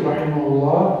Musayyib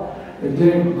rahimahullah, it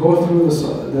didn't go through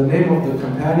the name of the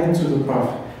companion to the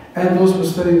Prophet. And those who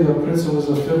study the principles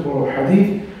of fiqh or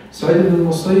hadith, Sa'id ibn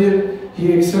Musayyib,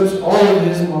 he accepts all of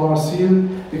his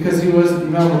marasil because he was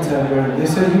Imam al-Tabi'in. They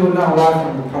said he would not lie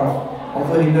from the Prophet,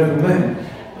 although he never met him.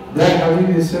 That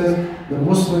hadith, it says, the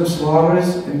Muslim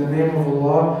slaughters in the name of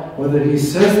Allah, whether he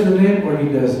says the name or he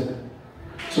doesn't.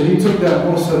 So he took that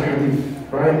Mursal hadith,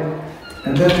 right?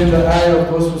 And then in the ayah of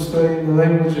those who study the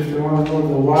language, if they want to know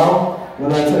the wow,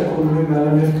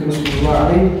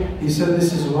 he said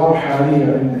this is wow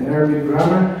haliya in the Arabic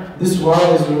grammar. This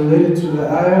wow is related to the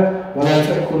ayah,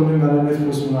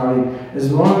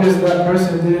 as long as that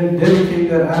person didn't dedicate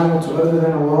that animal to other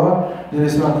than Allah, then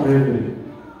it's not prohibited.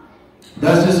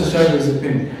 That's just a Shafi'i's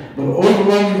opinion. But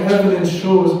overwhelming evidence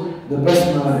shows the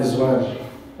basmala is wajib,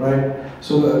 right?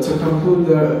 So to conclude,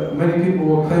 many people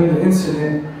will claim the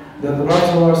incident that the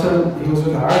Prophet ﷺ, he was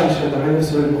with Aisha, the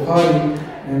hadith of Bukhari,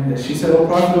 and she said, "O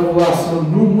Prophet of Allah,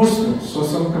 some new Muslims, so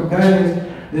some companions,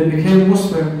 they became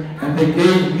Muslim and they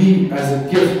gave me as a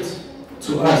gift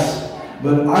to us.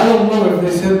 But I don't know if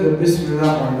they said the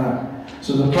Bismillah or not."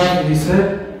 So the Prophet, he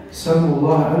said,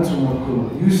 "Samullah antum wa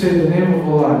kulu." You say the name of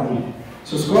Allah and eat.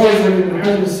 So scholars like Ibn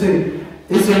Hajar say,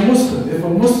 it's a Muslim. If a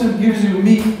Muslim gives you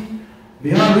meat,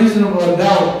 beyond reasonable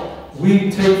doubt,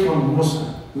 we take from the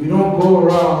Muslim. We don't go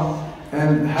around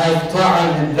and have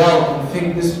ta'an and doubt and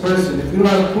think this person. If you don't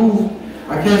have proof,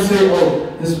 I can't say,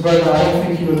 oh, this brother, I don't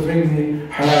think he would bring me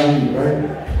halal meat,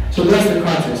 right? So that's the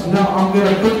context. Now I'm going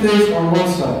to put this on one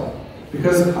side,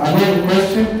 because I know the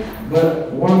question,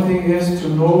 but one thing is to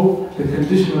know the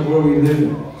condition of where we live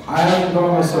in. I haven't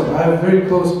gone myself. I have very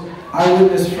close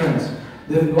eyewitness friends.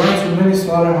 They've gone to many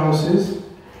slaughterhouses,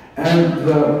 and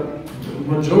the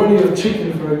majority of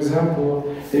chicken, for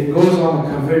example, it goes on a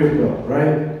conveyor belt,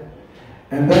 right?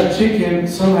 And that chicken,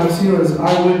 some have seen it as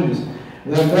eyewitness,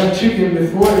 that chicken,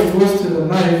 before it goes to the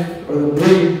knife or the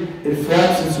blade, it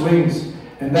flaps its wings,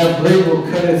 and that blade will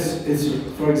cut its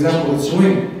for example, its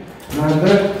wing. Now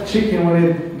that chicken, when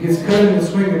it gets cut in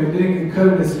its wing and it didn't get cut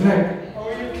in its neck,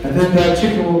 and then that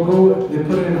chicken will go, they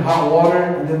put it in hot water,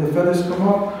 and then the feathers come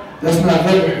up, that's not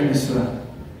dhabh in Islam.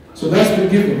 So that's the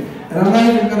giving. And I'm not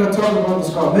even going to talk about the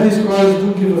scholars. Many scholars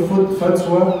do give a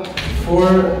fatwa for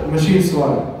machine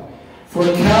slaughter. For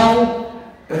cow,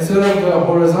 instead of the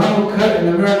horizontal cut in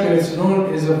America, it's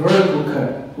known as a vertical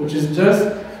cut, which is just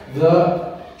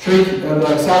the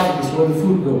esophagus where the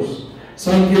food goes.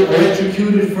 Some get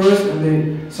electrocuted first,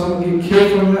 and some get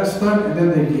killed from that stunt, and then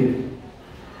they give.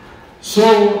 So,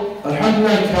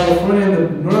 alhamdulillah, in California, in the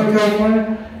Northern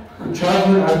California,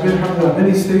 traveling, I've been to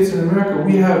many states in America,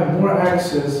 we have more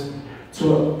access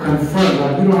to confirm,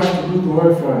 like we don't have to do the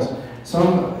work for us. I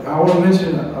want to mention,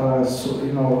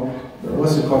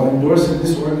 endorsing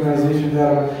this organization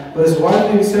data, but it's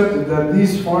widely accepted that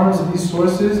these farms, these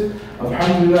sources,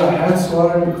 alhamdulillah, hand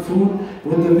slaughtering food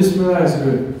with the Bismillah is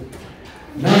good.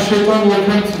 Now shaitan will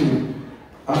come to you.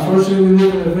 Unfortunately, we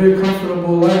live in a very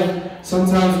comfortable life.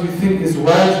 Sometimes we think it's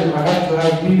wajib, I have to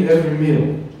have meat every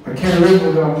meal. I can't live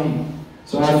without meat.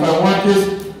 So if I want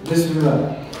this,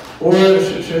 Bismillah. Or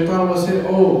shaitan will say,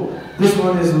 oh, this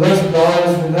one is less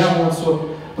dollars than that one.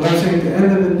 So, but I'm saying at the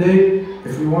end of the day,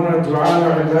 if we want our dua and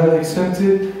our ibadah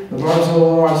accepted, the Prophet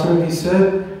ﷺ, he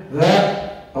said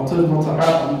that أَطِلْ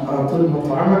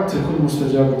مَطْعَمَكْ تَكُنْ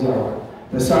مُسْتَجَابَ دَعْوَةً.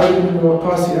 The Sa'id ibn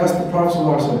Waqqas, he asked the Prophet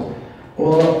ﷺ,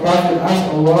 oh, the Prophet asked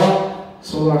Allah,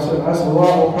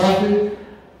 O Prophet,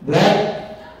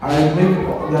 that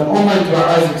all my dua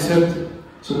is accepted.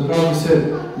 So the Prophet said,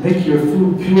 make your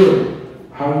food pure.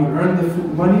 How you earn the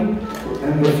food money,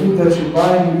 and the food that you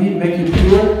buy and you eat, make it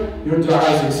pure, your dua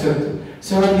is accepted.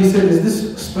 So he said, is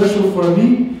this special for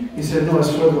me? He said, no, it's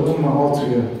for the ummah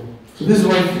altogether. So this is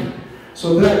one thing.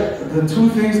 So the two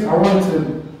things I wanted to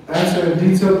answer in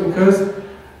detail, because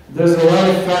there's a lot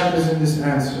of factors in this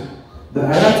answer. The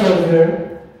ayat are there,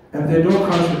 and they don't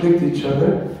contradict each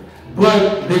other,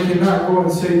 but they cannot go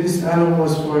and say this animal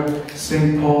was for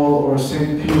St. Paul or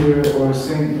St. Peter or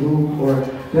St. Luke, or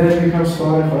then it becomes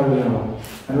slaughtered by the animal.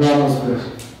 And Allah knows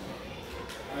best.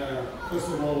 First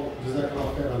of all,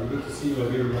 Jazakallah khairan, good to see you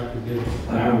again back in Davis.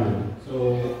 Alhamdulillah. So,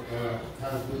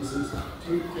 has been since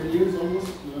 10 years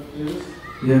almost, you left Davis?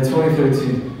 Yeah,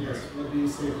 2013. Yes, what do you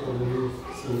say for the youth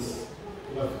since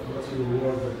you left? What's your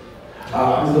reward?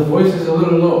 The voice is a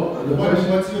little low.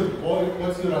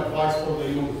 What's your advice for the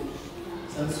youth?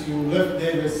 Since you left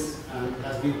Davis and it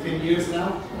has been 10 years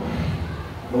now?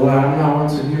 Well, I'm not one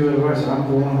to give advice. I'm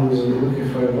the one who's looking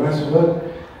for advice.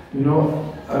 But,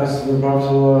 as the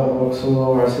Prophet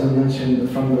ﷺ mentioned,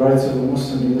 from the rights of the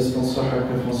Muslim, when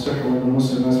the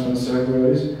Muslim asks for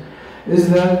is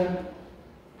that,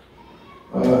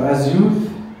 as youth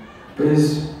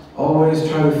is always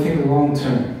try to think long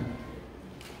term.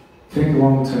 Think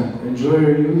long term. Enjoy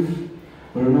your youth,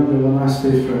 but remember it will not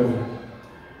stay forever.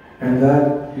 And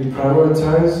that you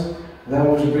prioritize that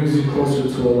which brings you closer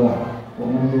to Allah. Well,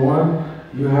 number one,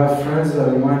 you have friends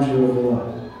that remind you of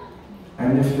Allah.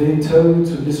 And if they tell you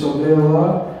to disobey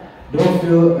Allah, don't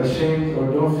feel ashamed or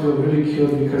don't feel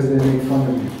ridiculed because they make fun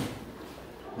of you.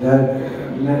 That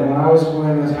when I was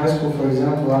going to high school, for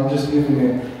example, I'm just giving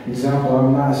an example,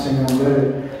 I'm not saying I'm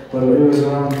better, but it was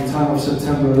around the time of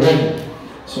September 11th.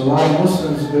 So a lot of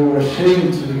Muslims, they were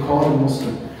ashamed to be called a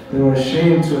Muslim. They were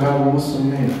ashamed to have a Muslim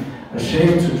name,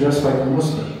 ashamed to dress like a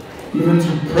Muslim. Even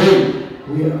to pray.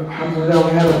 Alhamdulillah,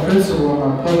 we had a principal in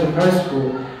our public high school.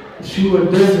 She would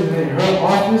designate her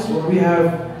office when we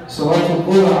have Salatul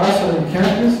Asr on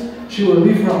campus. She would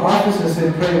leave her office and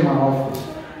say, pray in my office.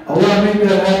 Allah made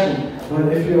that happen.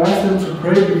 But if you ask them to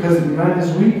pray because the iman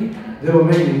is weak, they will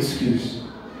make an excuse.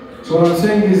 So what I'm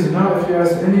saying is now if you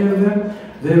ask any of them,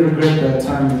 they regret that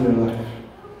time in their life.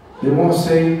 They won't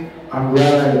say, I'm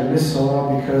glad I missed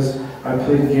Salah because I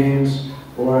played games,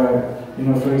 or I,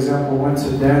 for example, went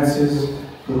to dances,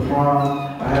 the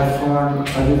prom, I had fun,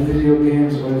 I did video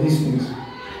games, or these things.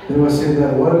 They will say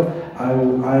that I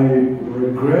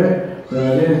regret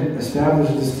that I didn't establish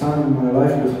this time in my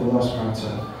life with Allah subhanahu wa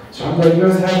ta'ala. So alhamdulillah, you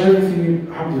guys have everything,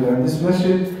 alhamdulillah. In this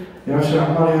masjid, you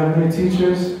have many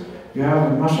teachers, you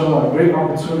have, mashallah, a great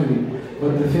opportunity.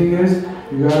 But the thing is,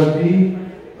 you gotta be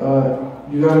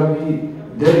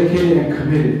dedicated and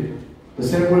committed. The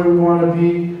same way we want to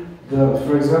be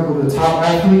for example, the top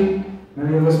athlete.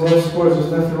 Many of us love sports,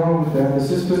 there's nothing wrong with that. The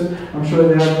sisters, I'm sure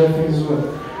they have other things as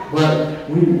well. But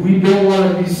we don't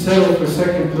want to be settled for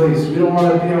second place. We don't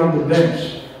want to be on the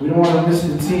bench. We don't want to miss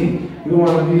the team. We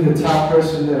want to be the top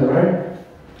person there, right?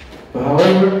 But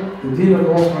however, the deen of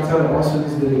Allah also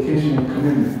needs dedication and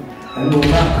commitment. And it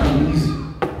will not come easy.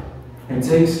 It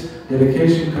takes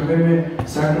dedication, commitment,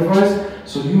 sacrifice.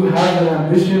 So you have an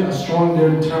ambition, a strong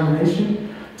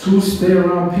determination to stay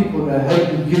around people that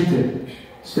help you get there.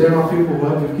 Stay around people who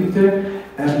help you get there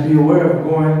and be aware of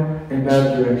going in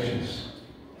bad directions.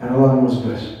 And Allah knows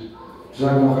best.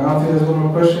 I don't think there's one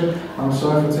more question. I'm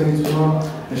sorry for taking too long.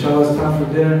 Inshallah, it's time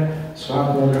for dinner.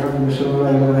 Subhanallah, alhamdulillah, la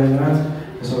ilaha illa anta,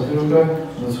 astaghfiruka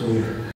wa atubu ilayk.